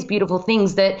all of these beautiful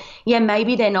things that,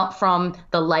 maybe they're not from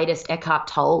the latest Eckhart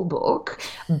Tolle book,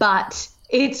 but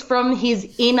it's from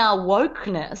his inner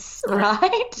wokeness,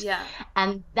 right? Yeah.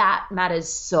 And that matters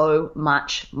so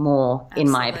much more, in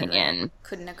my opinion.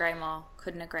 Couldn't agree more.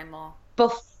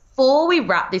 Before we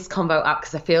wrap this convo up,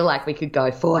 because I feel like we could go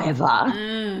forever,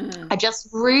 I just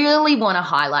really want to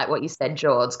highlight what you said,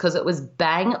 George, because it was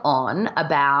bang on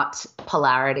about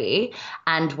polarity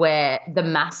and where the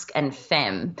masc and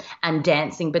femme and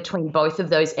dancing between both of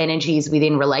those energies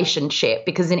within relationship.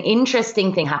 Because an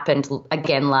interesting thing happened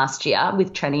again last year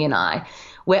with Trenny and I,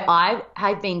 where I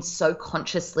have been so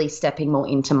consciously stepping more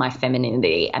into my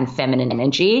femininity and feminine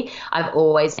energy. I've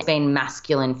always been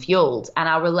masculine fueled, and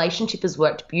our relationship has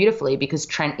worked beautifully because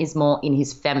Trent is more in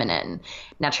his feminine.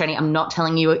 Now, Trenny, I'm not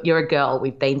telling you you're a girl.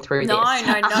 We've been through No, this.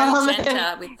 no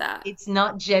gender with that. It's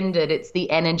not gendered. It's the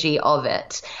energy of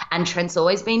it. And Trent's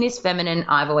always been his feminine.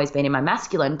 I've always been in my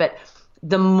masculine. But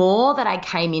the more that I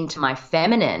came into my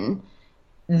feminine,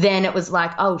 then it was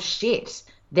like, oh, shit,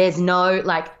 there's no,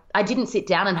 like, I didn't sit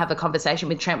down and have a conversation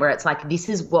with Trent where it's like, this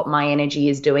is what my energy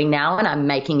is doing now and I'm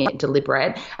making it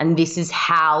deliberate and this is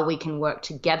how we can work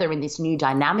together in this new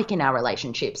dynamic in our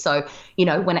relationship. So, you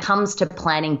know, when it comes to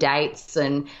planning dates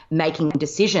and making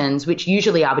decisions, which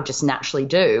usually I would just naturally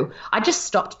do, I just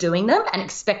stopped doing them and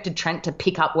expected Trent to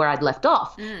pick up where I'd left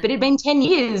off. But it'd been 10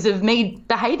 years of me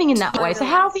behaving in that way. So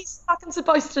how are these fucking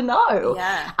supposed to know?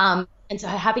 Yeah. And so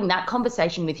having that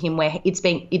conversation with him where it's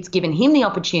given him the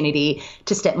opportunity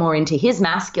to step more into his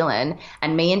masculine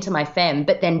and me into my femme,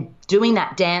 but then doing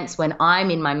that dance when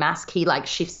I'm in my mask, he like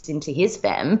shifts into his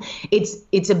femme.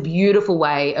 It's a beautiful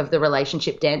way of the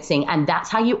relationship dancing. And that's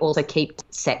how you also keep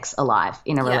sex alive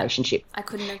in a relationship. I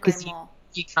couldn't agree more.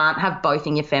 You can't have both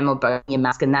in your femme or both in your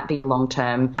mask and that be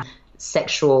long-term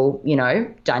sexual, you know,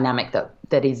 dynamic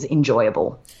that is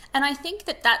enjoyable. And I think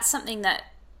that that's something that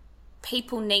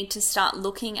people need to start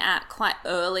looking at quite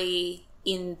early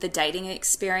in the dating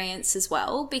experience as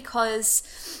well,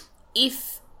 because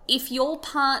if your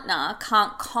partner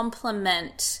can't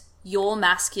complement your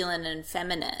masculine and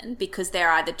feminine because they're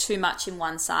either too much in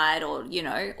one side or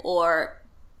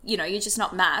you're just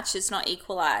not matched, it's not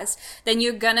equalized, then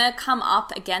you're gonna come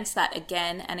up against that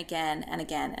again and again and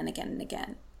again and again and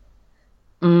again.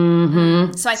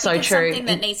 Mm-hmm. So I think it's something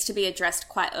that needs to be addressed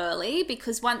quite early,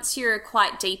 because once you're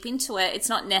quite deep into it, it's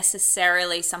not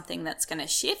necessarily something that's going to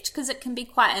shift, because it can be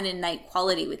quite an innate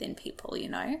quality within people, you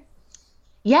know?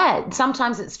 Yeah,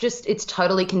 sometimes it's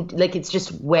totally it's just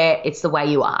where it's the way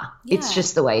you are. Yeah. It's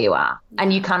just the way you are. Yeah.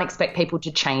 And you can't expect people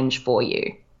to change for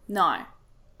you. No.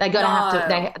 They got to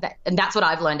have to, and that's what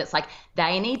I've learned. It's like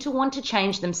they need to want to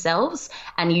change themselves,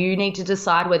 and you need to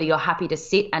decide whether you're happy to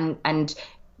sit and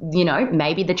you know,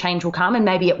 maybe the change will come and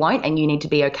maybe it won't, and you need to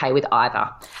be okay with either.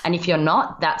 And if you're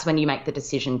not, that's when you make the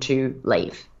decision to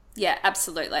leave. Yeah,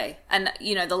 absolutely. And,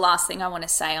 you know, the last thing I want to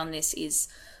say on this is,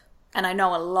 and I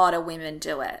know a lot of women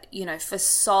do it, you know, for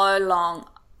so long,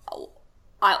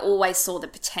 I always saw the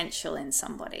potential in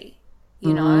somebody,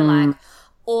 you know, like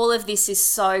all of this is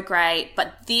so great,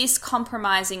 but this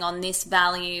compromising on this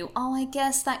value, oh, I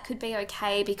guess that could be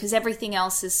okay because everything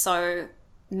else is so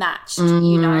matched,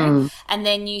 you know, and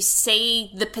then you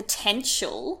see the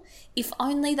potential if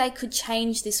only they could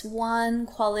change this one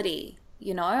quality,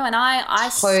 you know. And I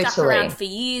stuck around for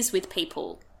years with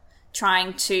people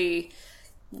trying to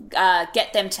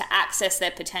get them to access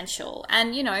their potential,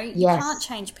 and you know, you can't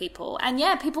change people, and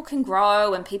yeah, people can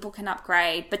grow and people can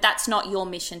upgrade, but that's not your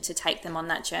mission to take them on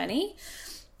that journey,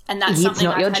 and that's something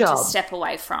I've had to step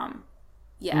away from.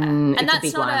 Yeah. And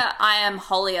that's not I am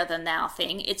holier than thou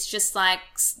thing. It's just like,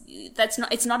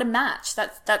 it's not a match.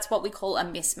 That's what we call a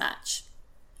mismatch.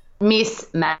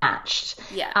 Mismatched.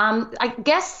 Yeah. I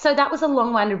guess, so that was a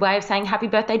long-winded way of saying happy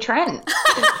birthday, Trent.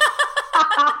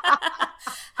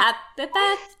 Happy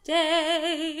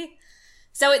birthday.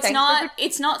 So it's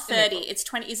not 30, it's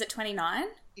 20, is it 29?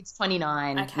 It's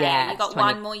 29. Okay. Yeah, you got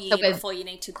 20. one more year before you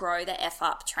need to grow the F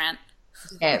up, Trent.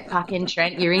 Yeah, fucking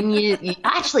Trent, you're in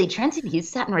actually, Trent's in his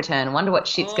Saturn return. I wonder what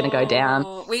shit's going to go down.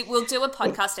 We'll do a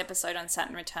podcast episode on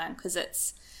Saturn return because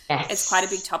it's quite a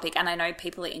big topic, and I know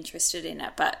people are interested in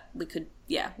it, but we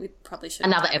probably should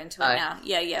dive into it now.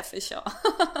 Yeah, for sure.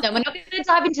 No, we're not going to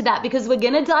dive into that because we're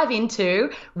going to dive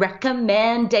into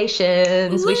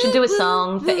recommendations. We should do a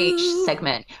song for each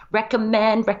segment.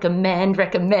 Recommend. What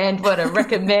a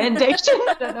recommendation.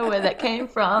 I don't know where that came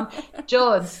from.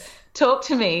 George, talk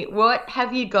to me. What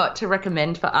have you got to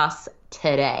recommend for us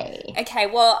today? Okay,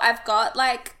 well, I've got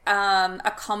like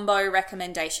a combo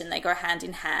recommendation. They go hand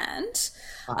in hand.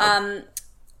 Wow.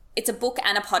 It's a book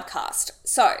and a podcast.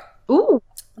 So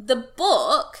the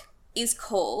book is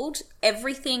called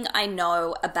Everything I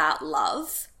Know About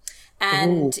Love.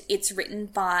 And it's written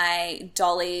by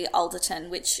Dolly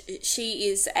Alderton,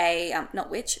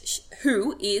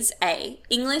 who is a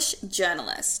English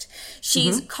journalist.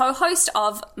 She's co-host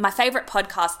of my favorite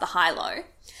podcast, The High Low.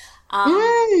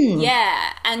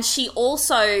 Yeah, and she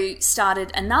also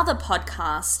started another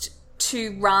podcast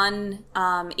to run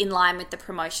in line with the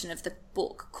promotion of the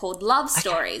book called Love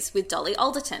Stories with Dolly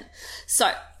Alderton.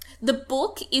 So the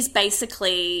book is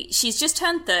basically, she's just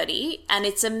turned 30, and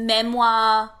it's a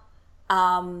memoir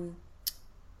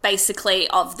basically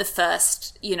of the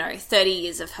first, 30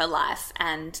 years of her life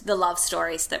and the love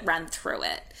stories that ran through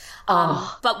it.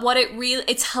 But what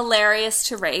it's hilarious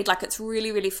to read. Like, it's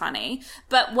really, really funny.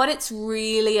 But what it's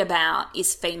really about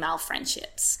is female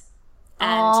friendships. And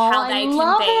how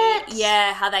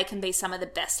they can be some of the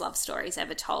best love stories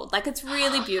ever told. Like, it's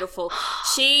really beautiful.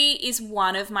 She is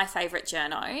one of my favourite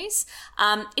journos.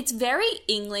 It's very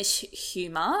English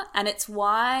humour, and it's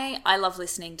why I love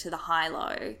listening to the High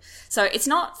Low. So it's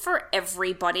not for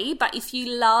everybody, but if you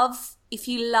love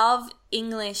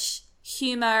English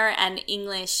humour and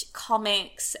English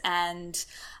comics and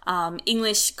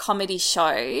English comedy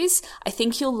shows, I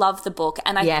think you'll love the book,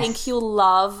 and I think you'll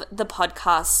love the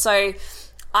podcast. So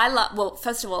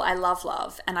first of all, I love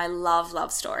love, and I love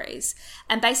love stories.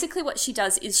 And basically what she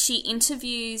does is she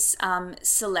interviews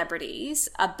celebrities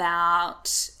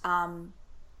about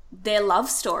their love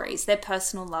stories, their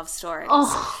personal love stories.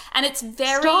 And it's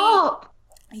very... Stop!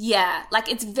 Yeah,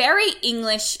 like, it's very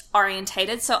English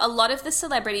orientated. So a lot of the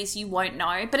celebrities you won't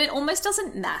know, but it almost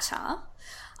doesn't matter.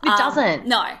 It doesn't.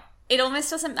 No, it almost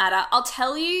doesn't matter. I'll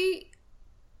tell you,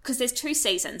 because there's 2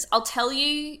 seasons, I'll tell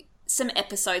you some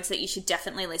episodes that you should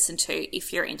definitely listen to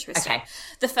if you're interested. Okay.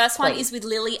 The first one is with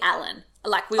Lily Allen.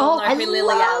 Like, we all know who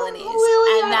Lily Allen is.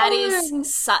 That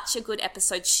is such a good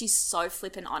episode. She's so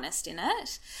flippin' honest in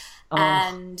it.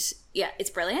 And, yeah, it's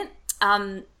brilliant.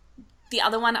 The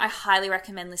other one I highly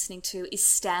recommend listening to is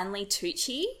Stanley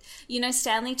Tucci. You know,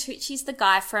 Stanley Tucci's the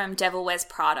guy from Devil Wears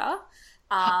Prada.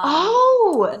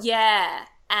 Yeah.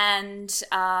 And,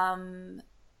 I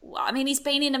mean, he's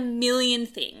been in a million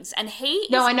things. And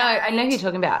I know who you're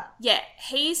talking about. Yeah.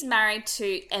 He's married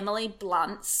to Emily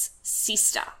Blunt's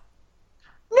sister.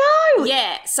 No!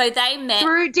 Yeah. So they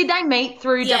met. Did they meet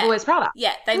through Devil Wears Prada?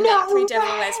 Yeah. They met through Devil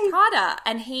Wears Prada.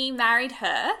 And he married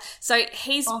her. So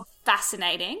he's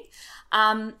fascinating.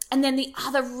 And then the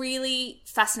other really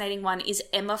fascinating one is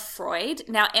Emma Freud.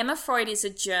 Now, Emma Freud is a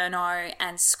journo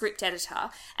and script editor,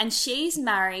 and she's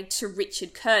married to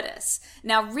Richard Curtis.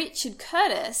 Now, Richard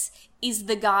Curtis is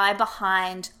the guy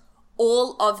behind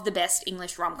all of the best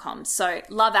English rom-coms. So,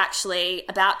 Love Actually,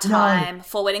 About Time,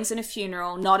 Four Weddings and a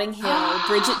Funeral, Notting Hill,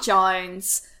 Bridget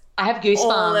Jones. I have goosebumps.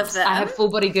 All of them. I have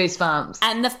full-body goosebumps.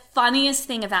 And the funniest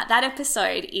thing about that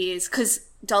episode is, because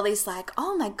Dolly's like,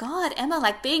 oh my God, Emma,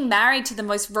 like, being married to the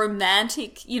most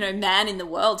romantic, man in the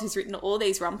world who's written all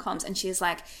these rom-coms. And she's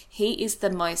like, he is the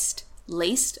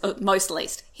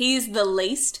he is the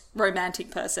least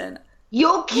romantic person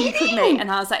you're kidding you could meet.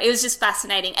 And I was like, it was just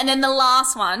fascinating. And then the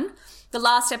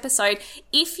last episode,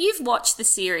 if you've watched the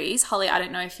series, Holly, I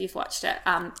don't know if you've watched it,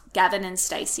 Gavin and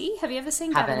Stacey. Have you ever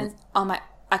seen Gavin?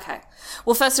 Okay.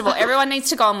 Well, first of all, everyone needs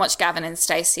to go and watch Gavin and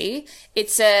Stacey.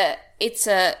 It's a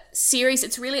series.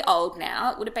 It's really old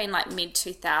now. It would have been like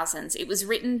mid-2000s. It was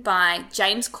written by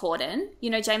James Corden. You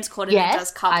know James Corden, who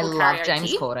does Couple Karaoke. I love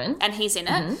James Corden. And he's in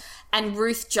it. And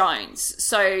Ruth Jones.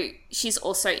 So she's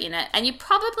also in it. And you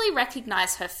probably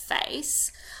recognise her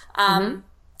face.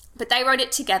 But they wrote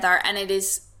it together, and it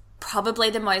is probably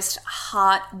the most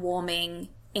heartwarming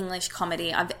English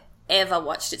comedy I've ever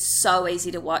watched. It's so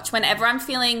easy to watch. Whenever I'm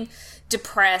feeling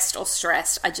depressed or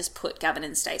stressed, I just put Gavin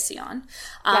and Stacey on.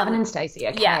 Gavin and Stacey,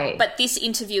 okay. Yeah, but this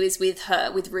interview is with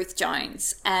her, with Ruth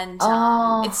Jones, and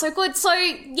it's so good. So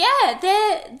yeah,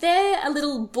 they're a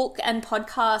little book and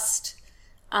podcast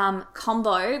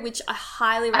combo, which I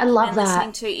highly recommend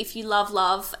listening to if you love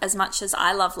love as much as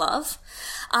I love love.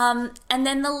 And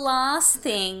then the last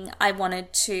thing I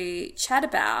wanted to chat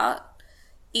about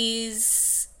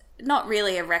is not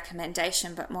really a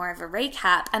recommendation, but more of a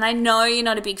recap. And I know you're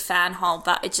not a big fan, Hole,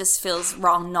 but it just feels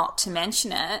wrong not to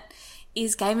mention it,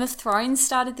 is Game of Thrones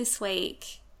started this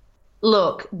week.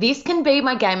 Look, this can be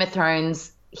my Game of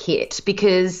Thrones hit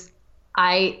because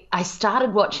I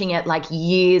started watching it like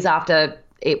years after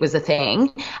it was a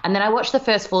thing, and then I watched the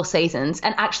first 4 seasons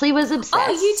and actually was obsessed.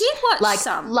 Oh, you did watch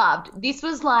some? Loved. This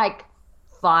was like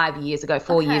 4 years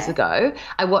ago.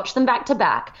 I watched them back to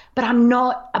back, but I'm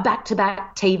not a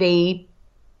back-to-back TV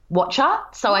watcher,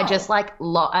 so I just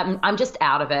I'm just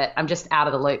out of it. I'm just out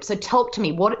of the loop. So talk to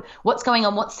me. What's going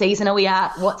on? What season are we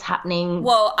at? What's happening?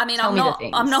 Well, I mean, I'm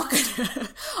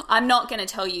not going to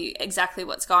tell you exactly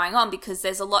what's going on because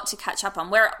there's a lot to catch up on.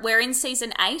 We're in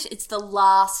season 8. It's the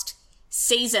last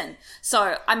season.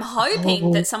 So I'm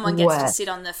hoping that someone gets to sit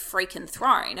on the freaking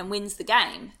throne and wins the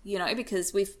game,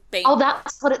 because we've been... Oh,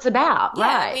 that's what it's about,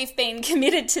 right. We've been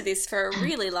committed to this for a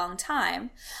really long time.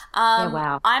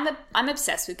 Wow. I'm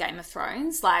obsessed with Game of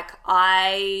Thrones.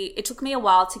 It took me a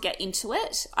while to get into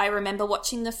it. I remember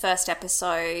watching the first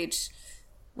episode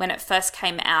when it first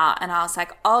came out, and I was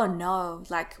like, oh no,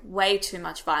 like way too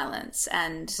much violence,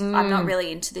 and I'm not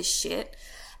really into this shit.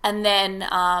 And then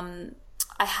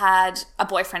I had a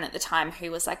boyfriend at the time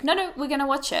who was like, no, we're going to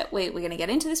watch it. We're going to get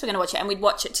into this. We're going to watch it. And we'd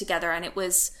watch it together, and it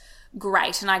was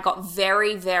great. And I got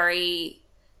very, very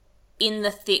in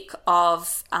the thick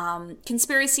of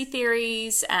conspiracy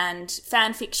theories and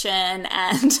fan fiction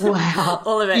and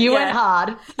all of it. You went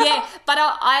hard. Yeah, but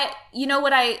I you know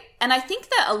what and I think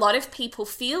that a lot of people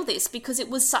feel this because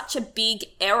it was such a big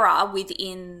era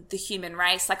within the human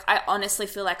race. Like, I honestly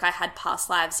feel like I had past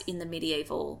lives in the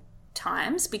medieval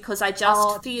times because I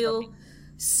just feel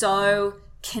so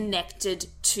connected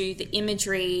to the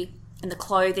imagery and the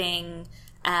clothing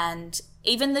and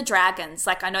even the dragons.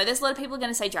 Like, I know there's a lot of people going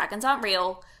to say dragons aren't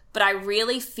real, but I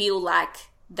really feel like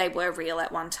they were real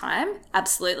at one time.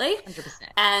 Absolutely. 100%.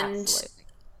 And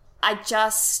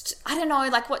absolutely. I don't know,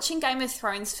 like watching Game of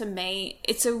Thrones for me,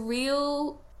 it's a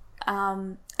real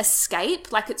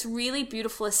escape. Like, it's really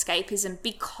beautiful escapism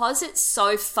because it's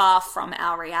so far from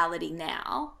our reality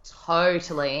now.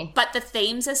 Totally. But the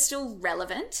themes are still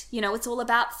relevant. You know, it's all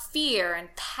about fear and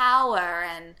power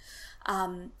and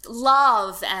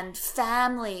love and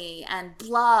family and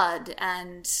blood,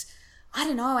 and I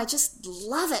don't know, I just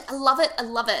love it. I love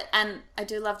it. And I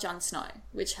do love Jon Snow,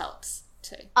 which helps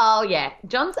too. Oh yeah,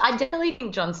 I definitely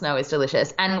think Jon Snow is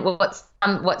delicious. And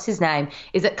what's his name?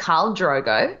 Is it Khal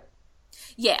Drogo?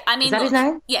 Yeah, I mean, is that his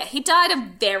name? Yeah, he died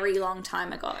a very long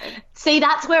time ago. See,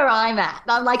 that's where I'm at.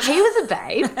 I'm like, he was a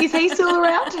babe. Is he still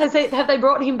around? Have they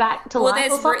brought him back to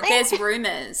life or something? There's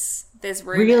rumours.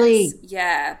 Really?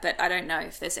 Yeah, but I don't know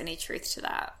if there's any truth to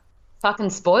that.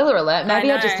 Fucking spoiler alert.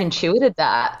 Maybe I just intuited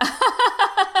that.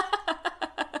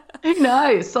 Who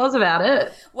knows? Soz about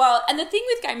it. Well, and the thing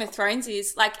with Game of Thrones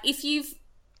is, like, if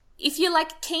you're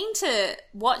like keen to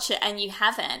watch it and you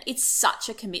haven't, it's such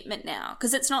a commitment now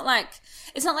because it's not like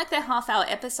they're half-hour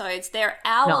episodes. They're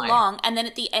hour long, and then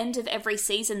at the end of every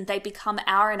season, they become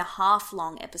hour and a half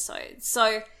long episodes.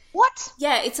 So what?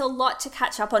 Yeah, it's a lot to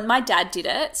catch up on. My dad did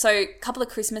it. So a couple of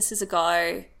Christmases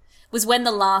ago was when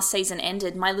the last season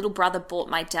ended. My little brother bought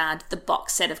my dad the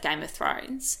box set of Game of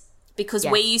Thrones because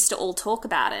we used to all talk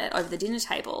about it over the dinner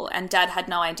table, and Dad had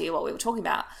no idea what we were talking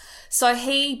about. So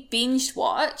he binge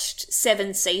watched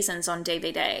 7 seasons on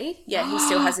DVD. Yeah, he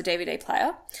still has a DVD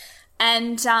player.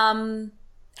 And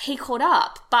he caught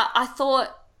up. But I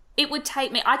thought it would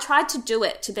take me – I tried to do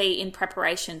it to be in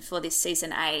preparation for this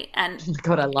season 8. And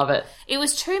God, I love it. It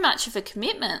was too much of a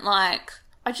commitment. Like,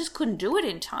 I just couldn't do it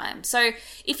in time. So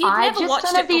if you've never watched it before – I just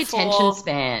don't have the attention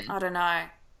span. I don't know.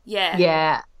 Yeah.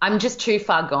 Yeah. I'm just too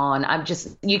far gone.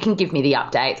 You can give me the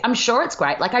updates. I'm sure it's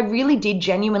great. Like, I really did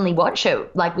genuinely watch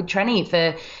it, like with Trenny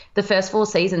for the first 4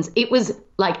 seasons. It was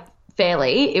like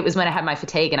it was when I had my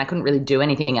fatigue and I couldn't really do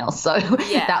anything else. So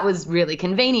that was really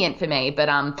convenient for me. But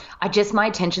my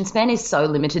attention span is so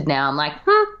limited now. I'm like,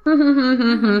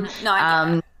 No,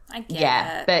 I get it.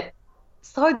 Yeah, but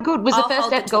so good. Was the first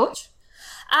step good?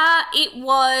 It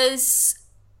was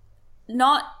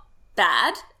not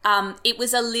bad. It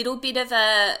was a little bit of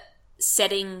a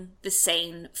setting the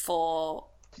scene for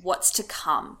what's to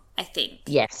come, I think.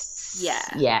 Yes. Yeah.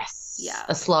 Yes. Yeah.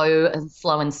 A slow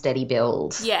and steady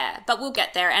build. Yeah, but we'll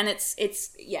get there, and it's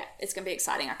going to be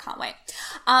exciting. I can't wait.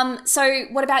 So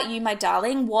what about you, my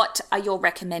darling? What are your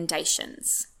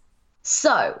recommendations?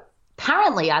 So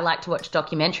apparently I like to watch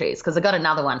documentaries because I got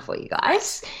another one for you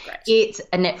guys. Great. It's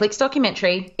a Netflix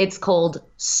documentary. It's called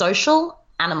Social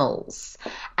Animals,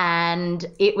 and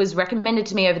it was recommended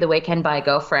to me over the weekend by a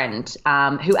girlfriend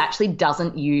who actually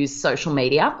doesn't use social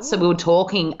media. Ooh. So we were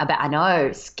talking about, I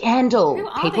know,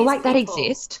 scandal. People like that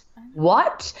exist.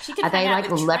 What? Are they like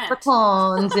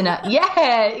leprechauns?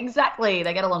 Yeah, exactly.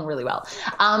 They get along really well.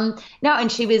 No,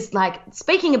 and she was like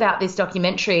speaking about this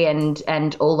documentary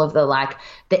and all of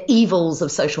the evils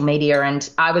of social media. And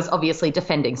I was obviously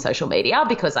defending social media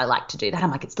because I like to do that. I'm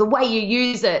like, it's the way you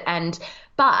use it.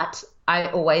 But I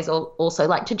always also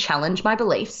like to challenge my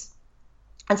beliefs.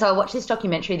 And so I watched this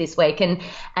documentary this week,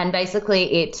 and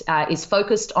basically it is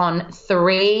focused on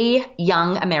 3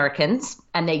 young Americans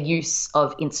and their use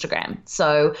of Instagram.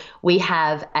 So we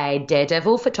have a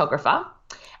daredevil photographer,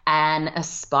 an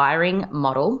aspiring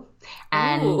model,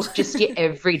 and just your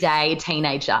everyday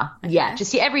teenager. Okay. Yeah,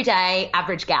 just your everyday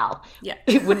average gal. Yeah.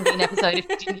 It wouldn't be an episode if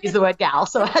you didn't use the word gal,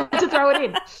 so I had to throw it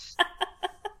in.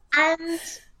 And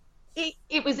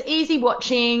it was easy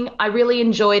watching. I really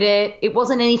enjoyed it. It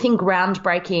wasn't anything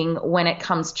groundbreaking when it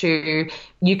comes to,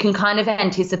 you can kind of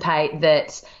anticipate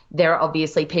that there are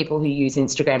obviously people who use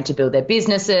Instagram to build their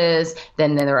businesses.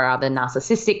 Then there are other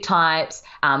narcissistic types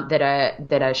that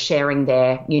are sharing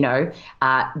their,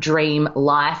 dream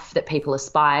life that people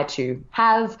aspire to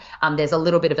have. There's a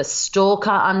little bit of a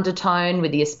stalker undertone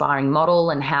with the aspiring model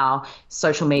and how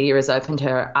social media has opened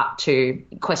her up to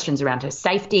questions around her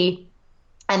safety.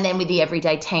 And then with the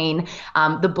everyday teen,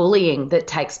 the bullying that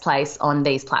takes place on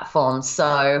these platforms.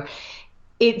 So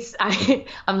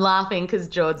I'm laughing because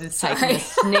George is taking a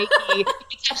sneaky,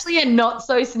 it's actually a not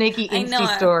so sneaky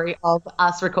Insta story of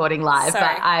us recording live.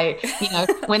 Sorry.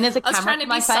 But when there's a camera in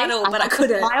my face, I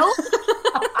couldn't smile.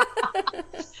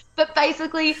 But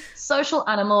basically, social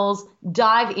animals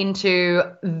dive into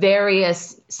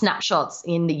various snapshots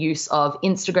in the use of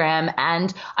Instagram.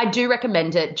 And I do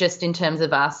recommend it just in terms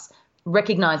of us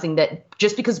recognizing that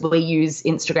just because we use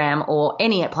Instagram or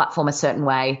any platform a certain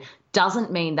way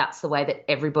doesn't mean that's the way that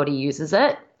everybody uses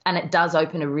it. And it does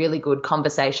open a really good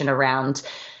conversation around,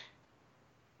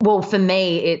 well, for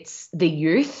me, it's the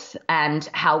youth and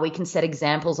how we can set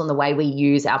examples on the way we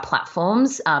use our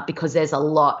platforms because there's a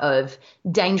lot of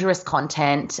dangerous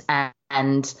content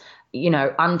and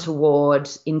untoward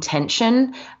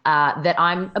intention that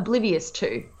I'm oblivious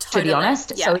to be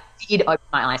honest. Yeah. So it did open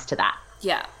my eyes to that.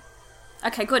 Yeah.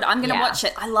 Okay, good. I'm going to watch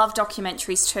it. I love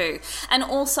documentaries too. And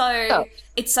also,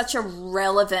 it's such a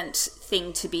relevant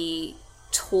thing to be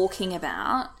talking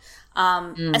about,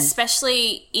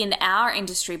 especially in our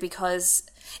industry, because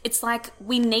it's like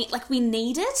we need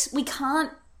it. We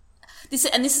can't. This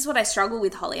is what I struggle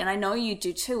with, Holly, and I know you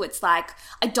do too. It's like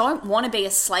I don't want to be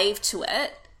a slave to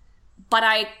it, but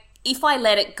if I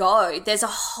let it go, there's a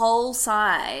whole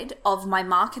side of my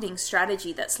marketing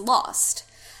strategy that's lost.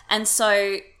 And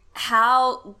so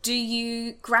how do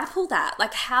you grapple that?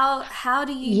 Like how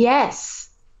do you Yes.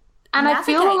 And I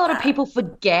feel a lot of people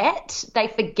forget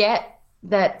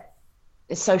that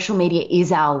social media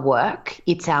is our work.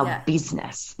 It's our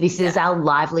business. This is our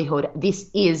livelihood. This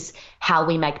is how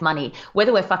we make money.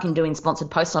 Whether we're fucking doing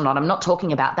sponsored posts or not, I'm not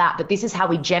talking about that, but this is how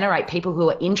we generate people who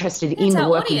are interested in the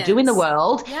work we do in the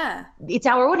world. Yeah. It's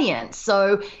our audience.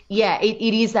 So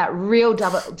it is that real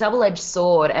double-edged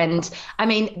sword. And I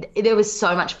mean, there was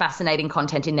so much fascinating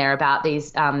content in there about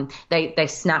these, they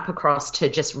snap across to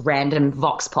just random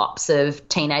vox pops of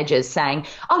teenagers saying,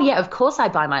 oh yeah, of course I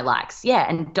buy my likes. Yeah.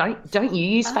 And don't you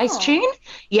use Facetune?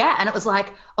 Yeah. And it was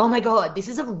like, oh my God, this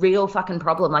is a real fucking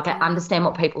problem. Like I understand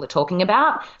what people are talking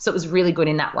about. So it was really good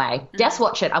in that way. Just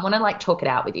watch it. I want to talk it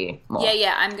out with you more.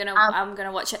 Yeah. I'm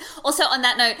gonna watch it. Also on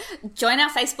that note, join our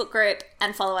Facebook group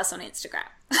and follow us on Instagram.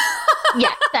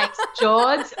 Yeah, thanks,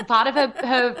 George. Part of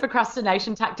her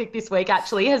procrastination tactic this week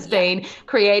actually has been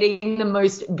creating the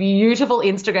most beautiful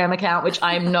Instagram account, which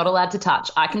I am not allowed to touch.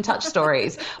 I can touch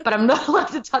stories, but I'm not allowed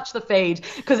to touch the feed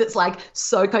because it's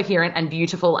so coherent and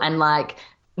beautiful and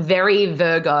very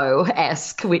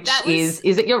Virgo-esque, which is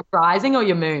it your rising or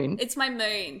your moon? It's my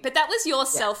moon. But that was your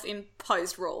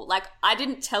self-imposed rule. I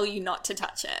didn't tell you not to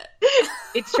touch it.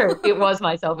 It's true. It was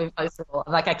my self-imposed rule.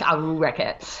 I will wreck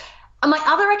it. My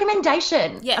other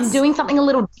recommendation, I'm doing something a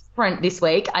little different this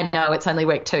week. I know it's only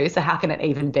week 2, so how can it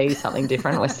even be something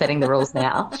different? We're setting the rules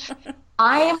now.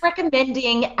 I am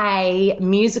recommending a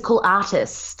musical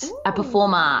artist, a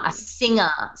performer, a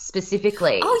singer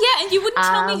specifically. Oh, yeah, and you wouldn't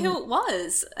tell me who it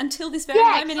was until this very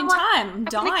moment in time. I'm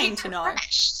dying to know.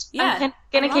 Yeah, I'm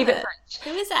going to keep it fresh.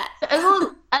 Who is that?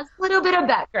 So a little bit of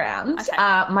background. Okay.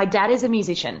 My dad is a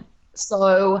musician.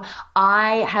 So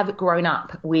I have grown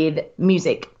up with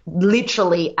music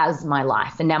literally as my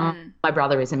life. And now my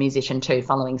brother is a musician too,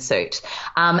 following suit.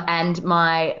 And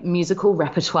my musical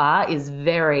repertoire is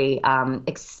very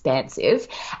expansive.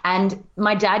 And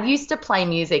my dad used to play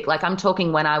music. I'm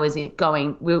talking when I was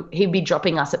he'd be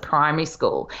dropping us at primary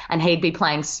school and he'd be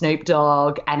playing Snoop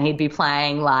Dogg and he'd be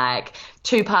playing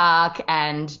Tupac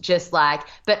and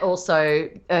but also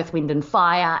Earth, Wind and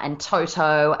Fire and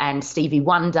Toto and Stevie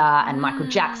Wonder and Michael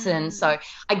Jackson. So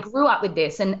I grew up with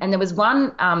this and there was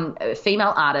one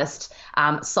female artist,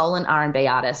 soul and R&B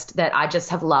artist that I just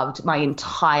have loved my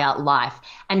entire life.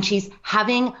 And she's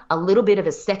having a little bit of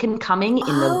a second coming in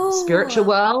the spiritual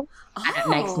world and it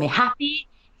makes me happy.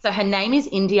 So her name is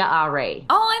India Ari.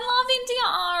 Oh, I love India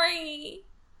Ari.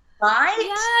 Right?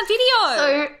 Yeah,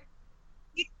 video.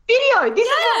 This is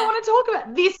what I want to talk about.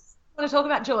 I want to talk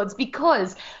about George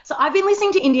because I've been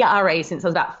listening to India Ari since I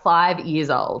was about 5 years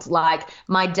old.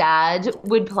 My dad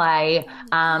would play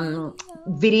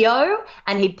video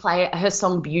and he'd play her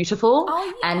song Beautiful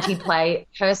and he'd play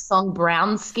her song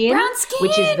Brown Skin,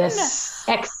 which is the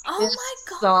sexiest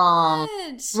song,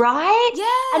 right?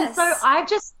 Yes. And so I've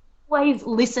just always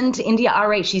listened to India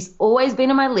RE. She's always been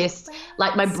on my list.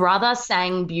 Like my brother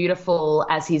sang Beautiful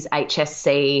as his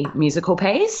HSC musical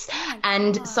piece.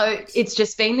 And so it's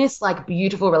just been this like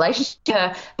beautiful relationship to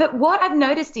her. But what I've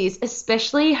noticed is,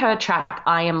 especially her track,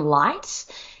 I Am Light,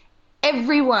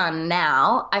 everyone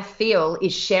now I feel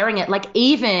is sharing it. Like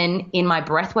even in my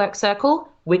breathwork circle,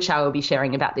 which I will be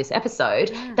sharing about this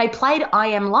episode, they played I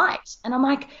Am Light. And I'm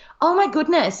like, oh my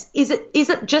goodness, is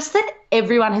it just that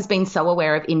everyone has been so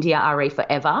aware of India RE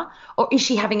forever, or is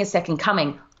she having a second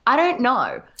coming? I don't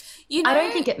know. I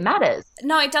don't think it matters.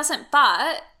 No, it doesn't,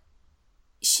 but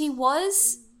she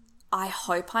was, I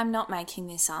hope I'm not making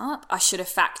this up. I should have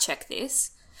fact-checked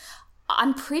this.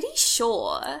 I'm pretty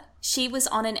sure she was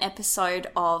on an episode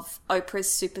of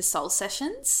Oprah's Super Soul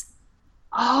Sessions.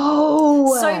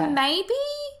 Oh. So maybe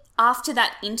after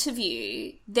that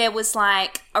interview, there was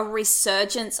like a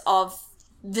resurgence of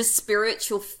the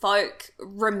spiritual folk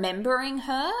remembering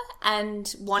her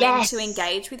and wanting to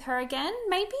engage with her again,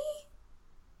 maybe?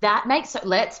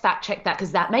 Let's fact check that,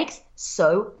 because that makes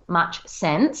so much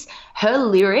sense. Her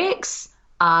lyrics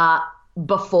are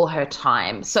before her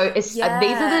time. So these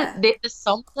are the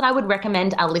songs that I would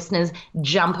recommend our listeners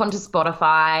jump onto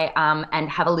Spotify and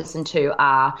have a listen to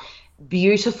are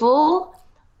Beautiful,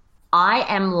 I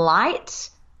Am Light,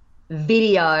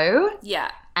 Video,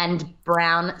 and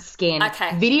Brown Skin.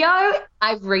 Okay. Video,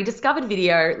 I've rediscovered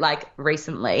Video like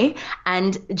recently,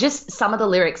 and just some of the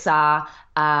lyrics are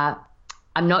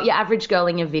I'm not your average girl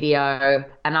in your video,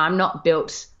 and I'm not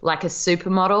built like a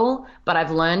supermodel, but I've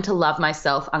learned to love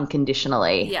myself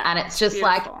unconditionally. Yeah, and it's just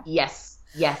beautiful. Like, yes.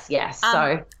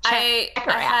 So check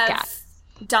her out, have guys.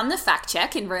 done the fact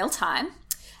check in real time,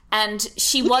 and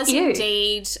she was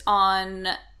indeed on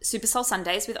Super Soul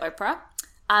Sundays with Oprah,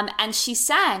 and she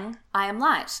sang I Am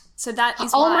Light. So that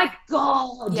is why. Oh, my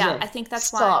God. Yeah, I think that's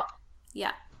Stop. why.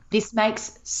 Yeah. This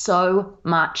makes so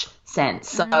much sense.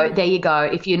 So there you go.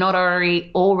 If you're not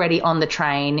already on the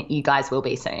train, you guys will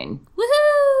be soon.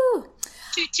 Woohoo!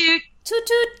 Toot toot. Toot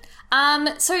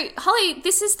toot. So, Holly,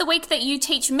 this is the week that you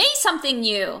teach me something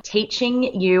new.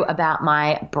 Teaching you about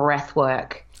my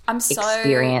breathwork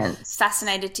experience. I'm so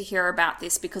fascinated to hear about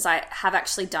this, because I have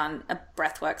actually done a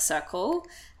breathwork circle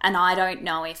and I don't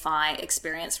know if I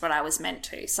experienced what I was meant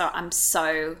to. So I'm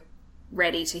so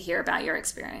ready to hear about your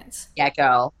experience. Yeah,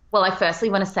 girl. Well, I firstly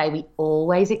want to say we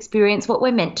always experience what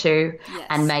we're meant to,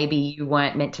 and maybe you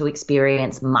weren't meant to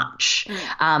experience much.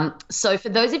 So for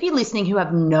those of you listening who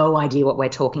have no idea what we're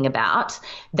talking about,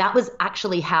 that was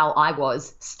actually how I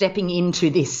was stepping into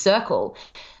this circle.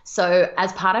 So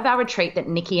as part of our retreat that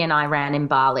Nikki and I ran in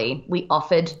Bali, we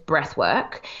offered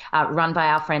breathwork run by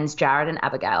our friends Jared and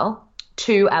Abigail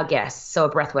to our guests, so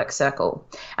a breathwork circle.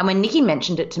 And when Nikki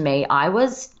mentioned it to me, I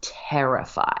was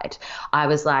terrified. I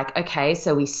was like, okay,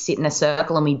 so we sit in a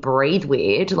circle and we breathe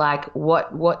weird. Like,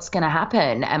 what's going to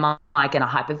happen? Am I going to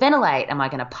hyperventilate? Am I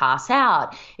going to pass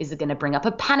out? Is it going to bring up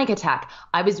a panic attack?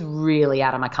 I was really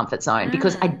out of my comfort zone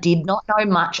because I did not know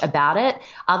much about it,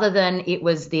 other than it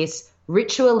was this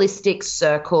ritualistic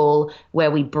circle where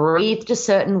we breathed a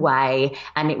certain way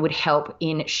and it would help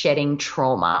in shedding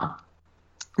trauma.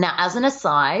 Now, as an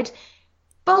aside,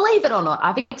 believe it or not,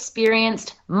 I've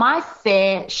experienced my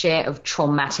fair share of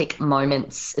traumatic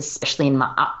moments, especially in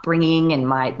my upbringing and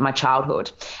my childhood.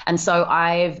 And so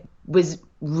I was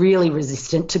really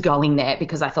resistant to going there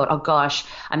because I thought, oh gosh,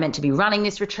 I'm meant to be running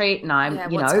this retreat and I'm,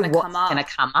 what's going to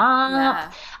come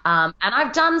up? And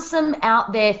I've done some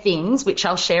out there things, which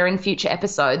I'll share in future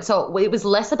episodes. So it was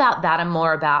less about that and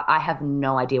more about I have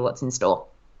no idea what's in store.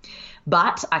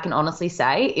 But I can honestly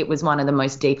say it was one of the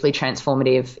most deeply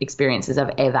transformative experiences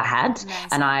I've ever had. Amazing.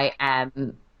 And I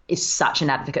am such an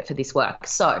advocate for this work.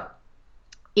 So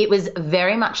it was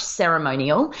very much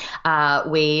ceremonial.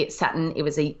 We sat in, it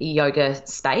was a yoga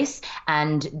space,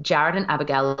 and Jared and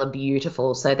Abigail are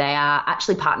beautiful. So they are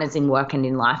actually partners in work and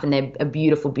in life, and they're a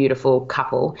beautiful, beautiful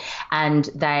couple. And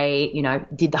they,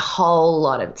 did the whole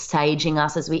lot of saging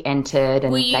us as we entered.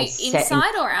 And were you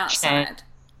inside or outside?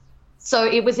 So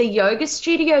it was a yoga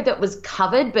studio that was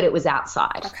covered, but it was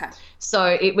outside. Okay. So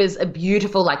it was a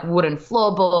beautiful, like, wooden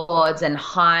floorboards and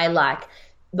high, like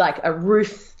a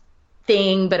roof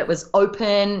thing, but it was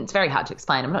open. It's very hard to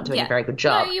explain. I'm not doing a very good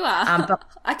job. No, you are. But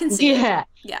I can see it.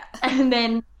 Yeah. And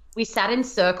then we sat in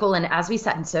circle, and as we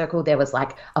sat in circle, there was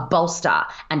like a bolster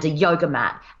and a yoga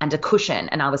mat and a cushion.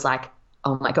 And I was like,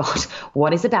 oh my God,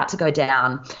 what is about to go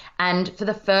down? And for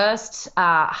the first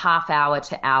half hour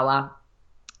to hour,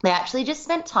 they actually just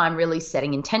spent time really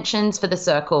setting intentions for the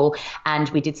circle, and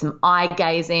we did some eye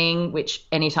gazing, which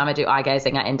anytime I do eye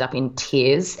gazing, I end up in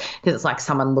tears because it's like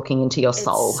someone looking into your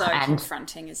soul. It's so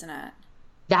confronting, isn't it?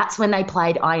 That's when they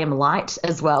played I Am Light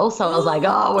as well. So I was like,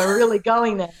 oh, we're really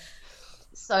going there.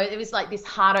 So it was like this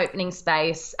heart-opening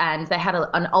space, and they had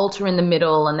an altar in the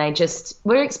middle, and they just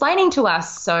were explaining to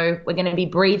us, so we're going to be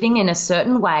breathing in a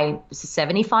certain way for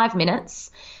 75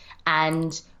 minutes,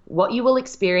 and what you will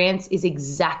experience is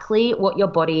exactly what your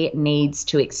body needs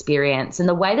to experience. And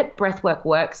the way that breathwork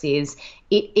works is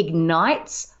it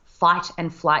ignites fight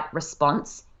and flight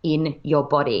response in your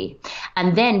body.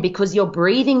 And then because you're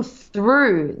breathing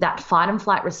through that fight and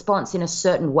flight response in a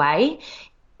certain way,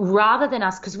 rather than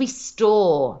us, because we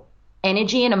store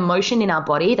energy and emotion in our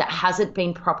body that hasn't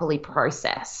been properly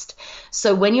processed.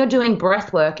 So when you're doing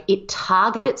breath work, it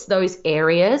targets those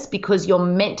areas because you're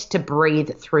meant to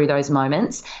breathe through those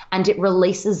moments, and it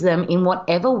releases them in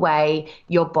whatever way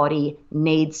your body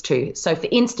needs to. So for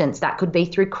instance, that could be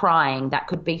through crying, that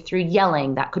could be through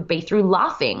yelling, that could be through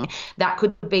laughing, that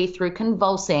could be through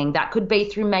convulsing, that could be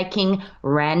through making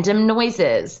random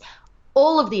noises.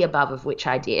 All of the above of which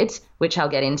I did, which I'll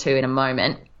get into in a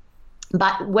moment.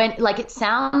 But when, like, it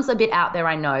sounds a bit out there,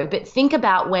 I know, but think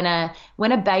about when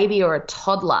a baby or a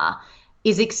toddler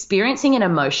is experiencing an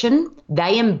emotion,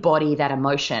 they embody that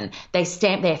emotion. They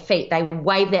stamp their feet, they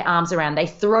wave their arms around, they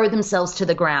throw themselves to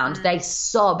the ground, they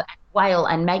sob and wail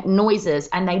and make noises,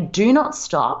 and they do not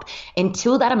stop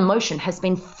until that emotion has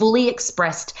been fully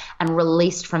expressed and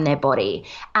released from their body.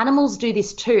 Animals do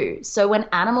this too. So when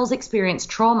animals experience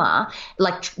trauma,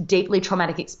 like deeply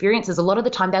traumatic experiences, a lot of the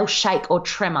time they'll shake or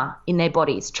tremor in their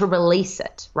bodies to release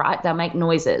it, right? They'll make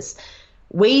noises.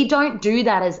 We don't do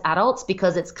that as adults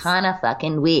because it's kind of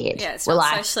fucking weird. Yeah, it's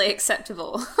not socially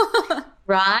acceptable.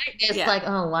 Right? It's like,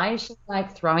 oh, why is she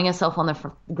like throwing herself on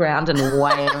the ground and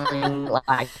wailing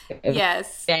like a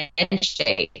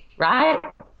banshee, right?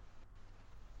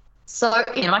 So,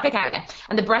 you know, like, okay.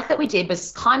 And the breath that we did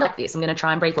was kind of like this. I'm going to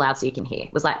try and breathe loud so you can hear.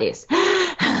 It was like this.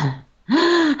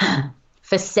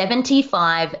 For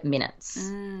 75 minutes.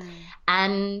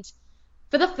 And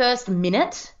for the first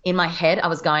minute in my head, I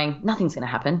was going, nothing's going to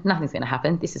happen. Nothing's going to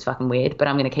happen. This is fucking weird, but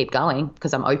I'm going to keep going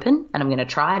because I'm open and I'm going to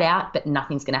try it out, but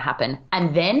nothing's going to happen.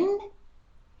 And then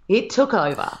it took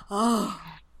over.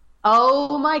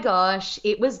 Oh my gosh.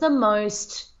 It was the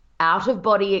most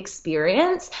out-of-body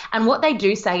experience. And what they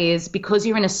do say is because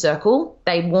you're in a circle,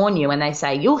 they warn you and they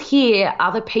say you'll hear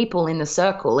other people in the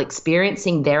circle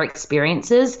experiencing their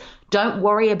experiences. Don't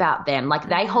worry about them. Like,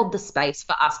 they hold the space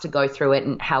for us to go through it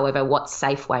in however what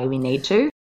safe way we need to.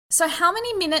 So how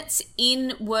many minutes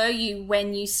in were you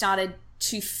when you started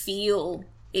to feel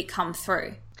it come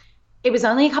through? It was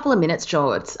only a couple of minutes,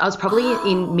 George. I was probably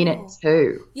in minute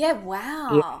 2. Yeah, wow.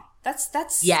 Yeah. That's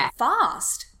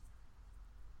fast.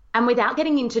 And without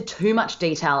getting into too much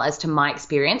detail as to my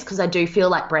experience, because I do feel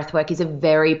like breathwork is a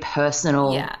very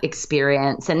personal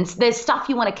experience, and there's stuff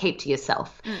you want to keep to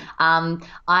yourself. I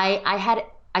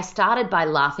started by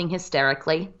laughing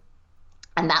hysterically,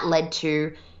 and that led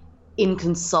to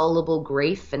inconsolable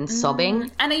grief and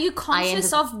sobbing. And are you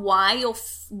conscious of why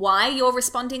you're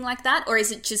responding like that, or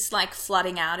is it just like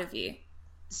flooding out of you?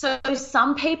 So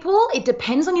some people, it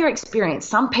depends on your experience.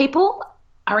 Some people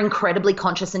are incredibly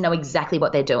conscious and know exactly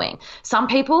what they're doing. Some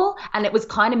people, and it was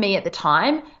kind of me at the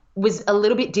time, was a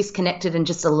little bit disconnected and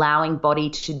just allowing body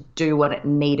to do what it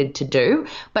needed to do.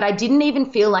 But I didn't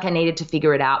even feel like I needed to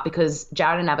figure it out because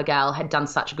Jared and Abigail had done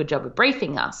such a good job of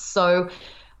briefing us. So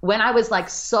when I was like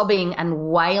sobbing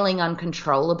and wailing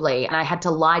uncontrollably and I had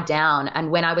to lie down,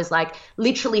 and when I was like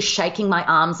literally shaking my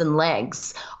arms and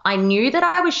legs, I knew that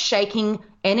I was shaking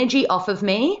energy off of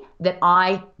me that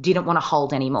I didn't want to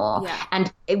hold anymore. Yeah.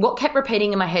 And what kept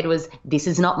repeating in my head was, this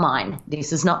is not mine.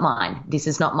 This is not mine. This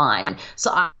is not mine.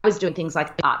 So I was doing things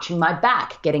like arching my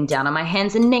back, getting down on my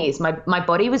hands and knees. My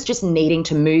body was just needing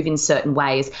to move in certain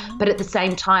ways, but at the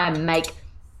same time make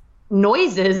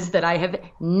noises that I have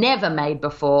never made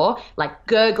before, like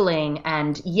gurgling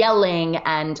and yelling,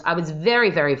 and I was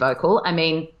very, very vocal. I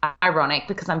mean, ironic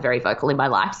because I'm very vocal in my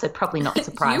life, so probably not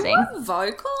surprising. You were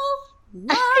vocal?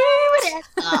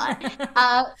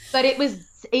 But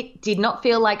it did not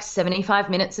feel like 75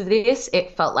 minutes of this.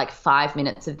 It felt like 5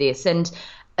 minutes of this. And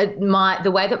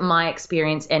the way that my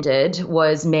experience ended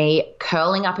was me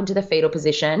curling up into the fetal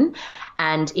position,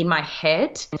 and in my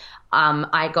head,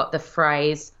 I got the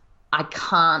phrase, I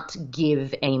can't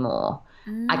give anymore.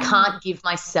 I can't give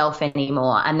myself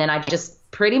anymore. And then I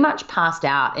just pretty much passed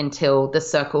out until the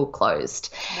circle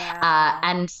closed. Wow.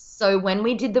 And So when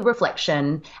we did the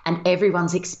reflection, and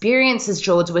everyone's experiences,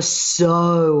 George, were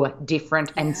so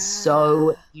different and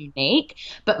so unique.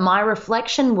 But my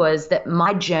reflection was that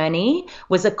my journey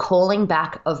was a calling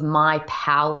back of my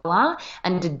power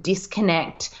and a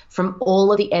disconnect from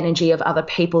all of the energy of other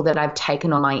people that I've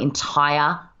taken on my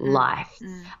entire life.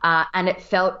 And it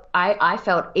felt, I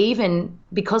felt, even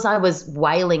because I was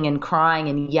wailing and crying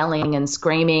and yelling and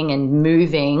screaming and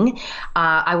moving,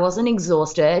 I wasn't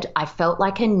exhausted. I felt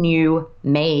like a new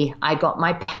me. I got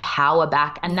my power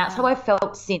back. And that's how I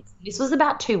felt since. This was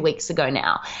about 2 weeks ago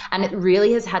now. And it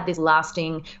really has had this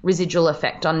lasting residual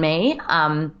effect on me.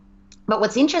 But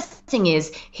what's interesting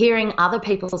is hearing other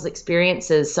people's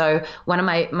experiences. So one of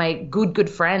my good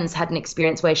friends had an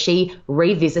experience where she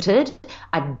revisited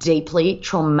a deeply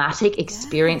traumatic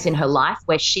experience in her life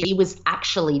where she was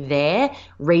actually there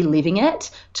reliving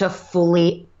it to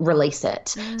fully release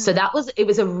it. So it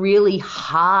was a really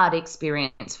hard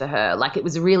experience for her. Like, it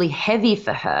was really heavy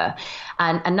for her.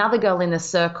 And another girl in the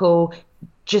circle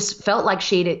just felt like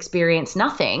she'd experienced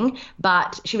nothing,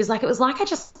 but she was like, it was like I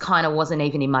just kind of wasn't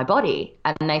even in my body.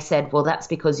 And they said, well, that's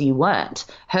because you weren't.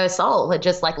 Her soul had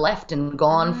just like left and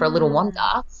gone for a little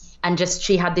wander, and just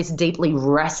she had this deeply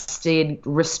rested,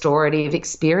 restorative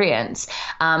experience.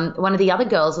 One of the other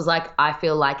girls was like, I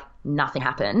feel like nothing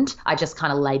happened. I just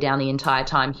kind of lay down the entire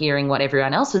time hearing what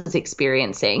everyone else was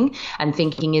experiencing and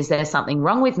thinking, is there something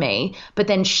wrong with me? But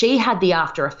then she had the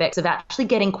after effects of actually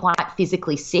getting quite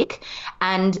physically sick,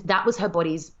 and that was her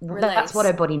body's release. That's what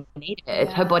her body needed.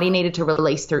 Her body needed to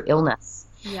release through illness.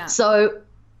 So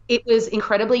it was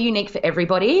incredibly unique for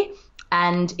everybody,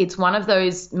 and it's one of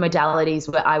those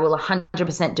modalities where I will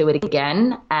 100% do it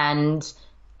again, and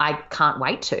I can't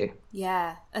wait to.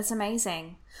 Yeah, it's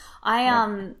amazing.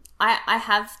 I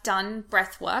have done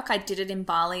breath work. I did it in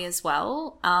Bali as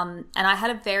well. And I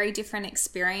had a very different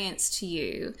experience to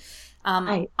you.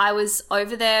 I was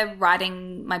over there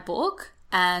writing my book,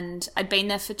 and I'd been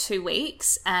there for 2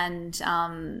 weeks, and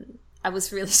I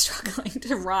was really struggling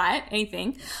to write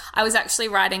anything. I was actually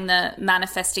writing the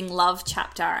Manifesting Love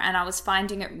chapter, and I was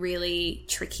finding it really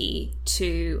tricky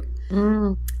to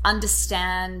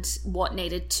understand what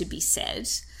needed to be said.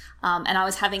 And I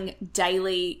was having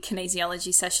daily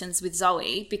kinesiology sessions with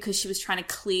Zoe because she was trying to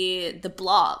clear the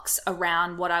blocks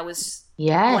around what I was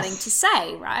wanting to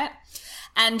say, right?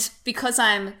 And because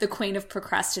I'm the queen of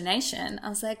procrastination, I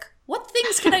was like, what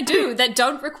things can I do that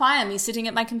don't require me sitting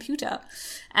at my computer?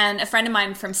 And a friend of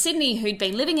mine from Sydney who'd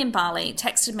been living in Bali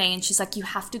texted me, and she's like, you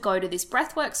have to go to this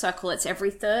breathwork circle. It's every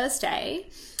Thursday,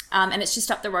 and it's just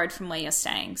up the road from where you're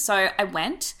staying. So I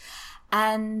went,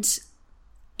 and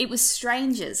it was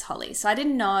strangers, Holly. So I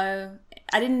didn't know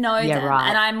them. Right.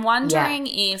 And I'm wondering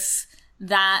if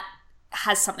that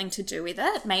has something to do with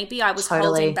it. Maybe I was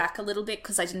holding back a little bit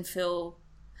because I didn't feel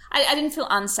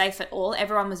unsafe at all.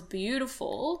 Everyone was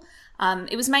beautiful.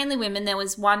 It was mainly women. There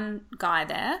was one guy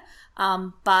there.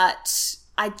 But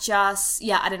I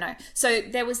don't know. So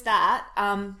there was that.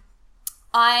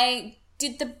 I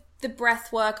did the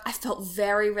breath work. I felt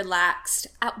very relaxed.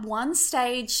 At one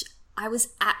stage, I was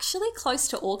actually close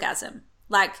to orgasm.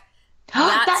 Like,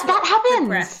 that's what happens. The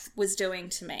breath was doing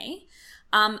to me.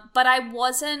 But I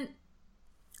wasn't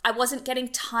getting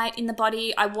tight in the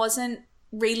body. I wasn't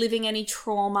reliving any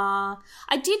trauma.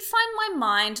 I did find my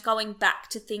mind going back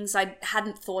to things I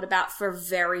hadn't thought about for a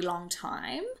very long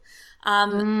time.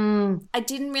 I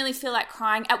didn't really feel like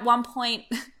crying. At one point,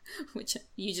 which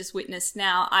you just witnessed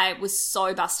now, I was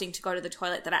so busting to go to the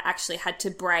toilet that I actually had to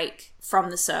break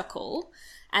from the circle.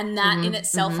 And that in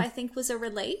itself, I think, was a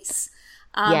release.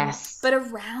 Yes. But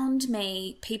around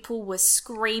me, people were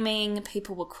screaming,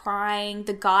 people were crying.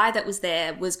 The guy that was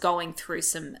there was going through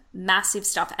some massive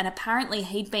stuff. And apparently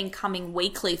he'd been coming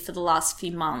weekly for the last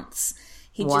few months.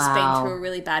 He'd just been through a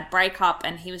really bad breakup,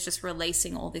 and he was just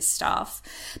releasing all this stuff.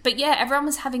 But yeah, everyone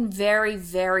was having very,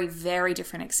 very, very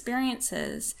different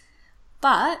experiences.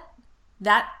 But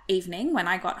that evening when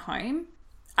I got home,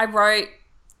 I wrote,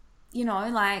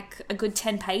 like a good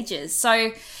 10 pages.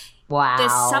 So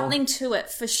there's something to it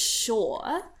for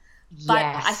sure. But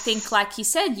I think, like you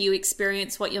said, you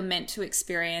experience what you're meant to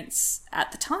experience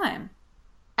at the time.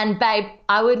 And babe,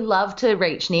 I would love to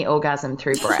reach near orgasm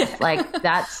through breath. Like,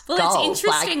 that's well, goals. It's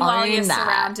interesting while you're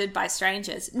surrounded by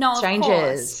strangers. No, strangers. Of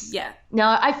course. Yeah.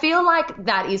 No, I feel like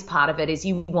that is part of it, is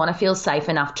you want to feel safe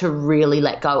enough to really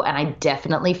let go. And I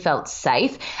definitely felt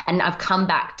safe. And I've come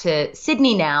back to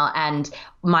Sydney now, and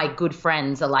my good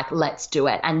friends are like, let's do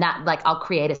it. And that, like, I'll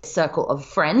create a circle of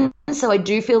friends. So I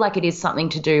do feel like it is something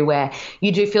to do where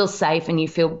you do feel safe and you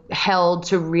feel held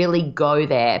to really go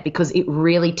there, because it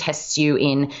really tests you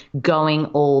in going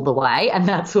all the way. And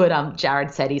that's what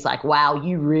Jared said. He's like, wow,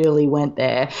 you really went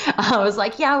there. I was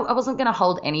like, yeah, I wasn't going to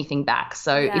hold anything back.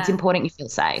 So it's important you feel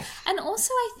safe. And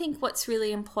also I think what's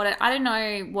really important, I don't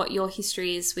know what your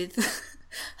history is with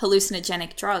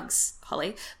hallucinogenic drugs,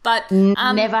 Holly, but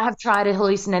never have tried a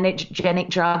hallucinogenic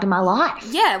drug in my life.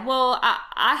 Yeah, well,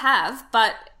 I have,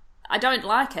 but I don't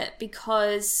like it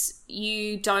because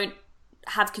you don't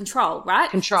have control, right?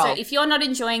 Control. So if you're not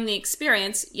enjoying the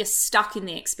experience, you're stuck in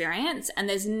the experience, and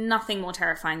there's nothing more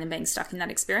terrifying than being stuck in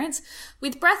that experience.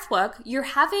 With breathwork, you're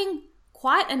having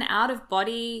quite an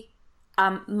out-of-body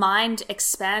mind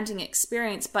expanding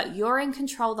experience, but you're in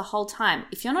control the whole time.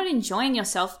 If you're not enjoying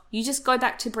yourself, you just go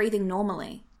back to breathing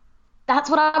normally. That's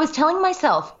what I was telling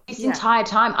myself this entire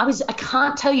time. I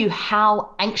can't tell you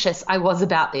how anxious I was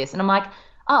about this. And I'm like,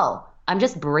 oh, I'm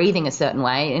just breathing a certain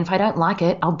way. And if I don't like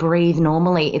it, I'll breathe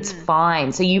normally. It's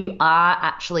fine. So you are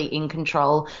actually in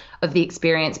control of the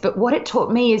experience. But what it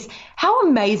taught me is how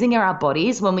amazing are our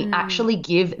bodies when we actually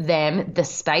give them the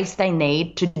space they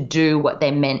need to do what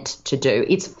they're meant to do.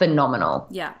 It's phenomenal.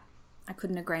 Yeah, I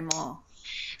couldn't agree more.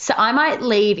 So I might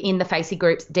leave in the Facey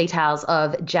Group's details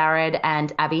of Jared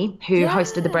and Abby, who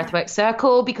hosted the Breathwork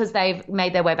Circle, because they've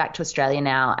made their way back to Australia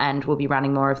now and will be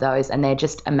running more of those, and they're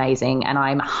just amazing. And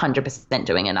I'm 100%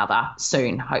 doing another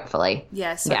soon, hopefully.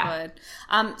 Yeah, so good.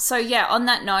 On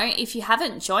that note, if you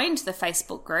haven't joined the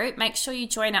Facebook group, make sure you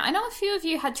join it. I know a few of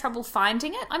you had trouble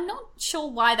finding it. I'm not sure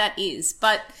why that is,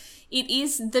 but it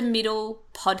is The Middle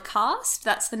Podcast.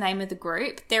 That's the name of the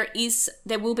group. There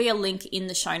will be a link in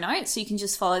the show notes, so you can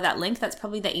just follow that link. That's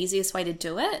probably the easiest way to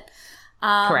do it.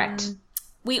 Correct.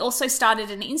 We also started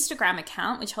an Instagram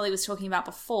account, which Holly was talking about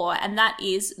before, and that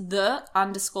is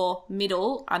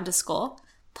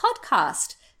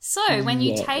the_middle_podcast. So when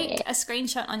you take a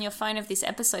screenshot on your phone of this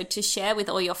episode to share with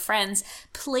all your friends,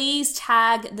 please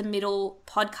tag The Middle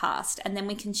Podcast, and then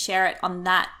we can share it on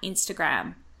that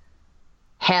Instagram.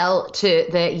 Hell to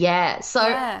the So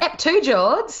Ep 2,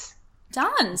 George.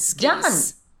 Done. Done.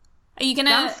 Are you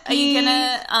gonna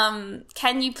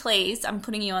can you please, I'm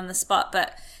putting you on the spot,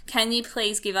 but can you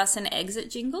please give us an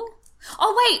exit jingle?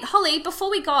 Oh wait, Holly,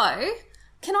 before we go,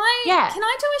 can I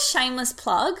do a shameless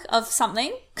plug of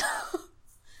something?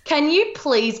 Can you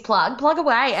please plug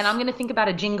away, and I'm going to think about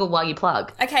a jingle while you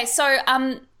plug. Okay, so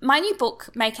my new book,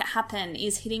 Make It Happen,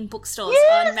 is hitting bookstores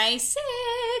on May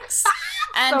 6th.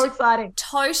 And so exciting.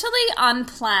 Totally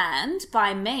unplanned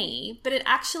by me, but it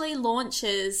actually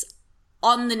launches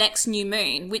on the next new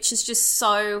moon, which is just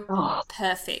so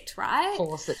perfect, right? Of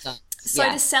course it does. So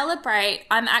to celebrate,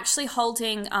 I'm actually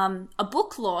holding a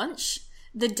book launch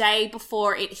the day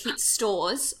before it hits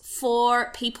stores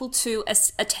for people to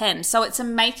attend. So it's a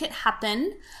Make It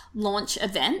Happen launch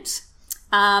event.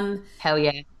 Hell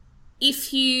yeah.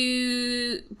 If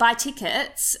you buy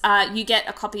tickets, you get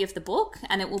a copy of the book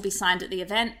and it will be signed at the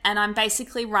event. And I'm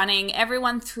basically running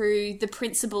everyone through the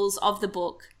principles of the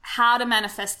book, how to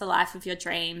manifest the life of your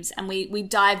dreams. And we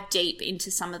dive deep into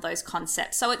some of those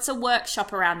concepts. So it's a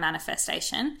workshop around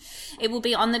manifestation. It will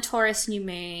be on the Taurus new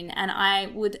moon, and I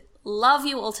would love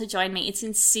you all to join me. It's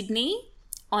in Sydney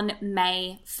on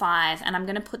May 5, and I'm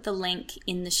going to put the link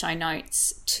in the show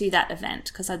notes to that event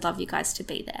because I'd love you guys to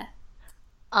be there.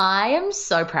 I am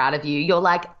so proud of you. You're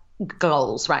like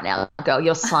goals right now, girl.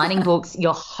 You're signing books,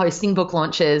 you're hosting book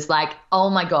launches. Like, oh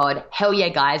my God, hell yeah,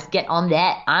 guys, get on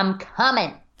that. I'm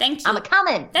coming. Thank you. I'm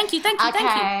coming. Thank you.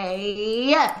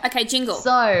 Okay. Okay, jingle.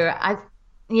 So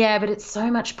but it's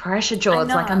so much pressure, George.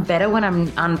 Like, I'm better when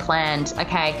I'm unplanned.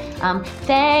 Okay.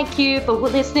 Thank you for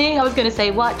listening. I was going to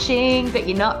say watching, but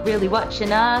you're not really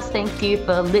watching us. Thank you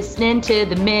for listening to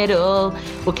The Middle.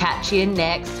 We'll catch you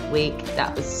next week.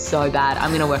 That was so bad. I'm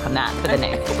going to work on that for the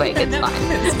next week. It's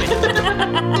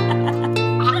fine.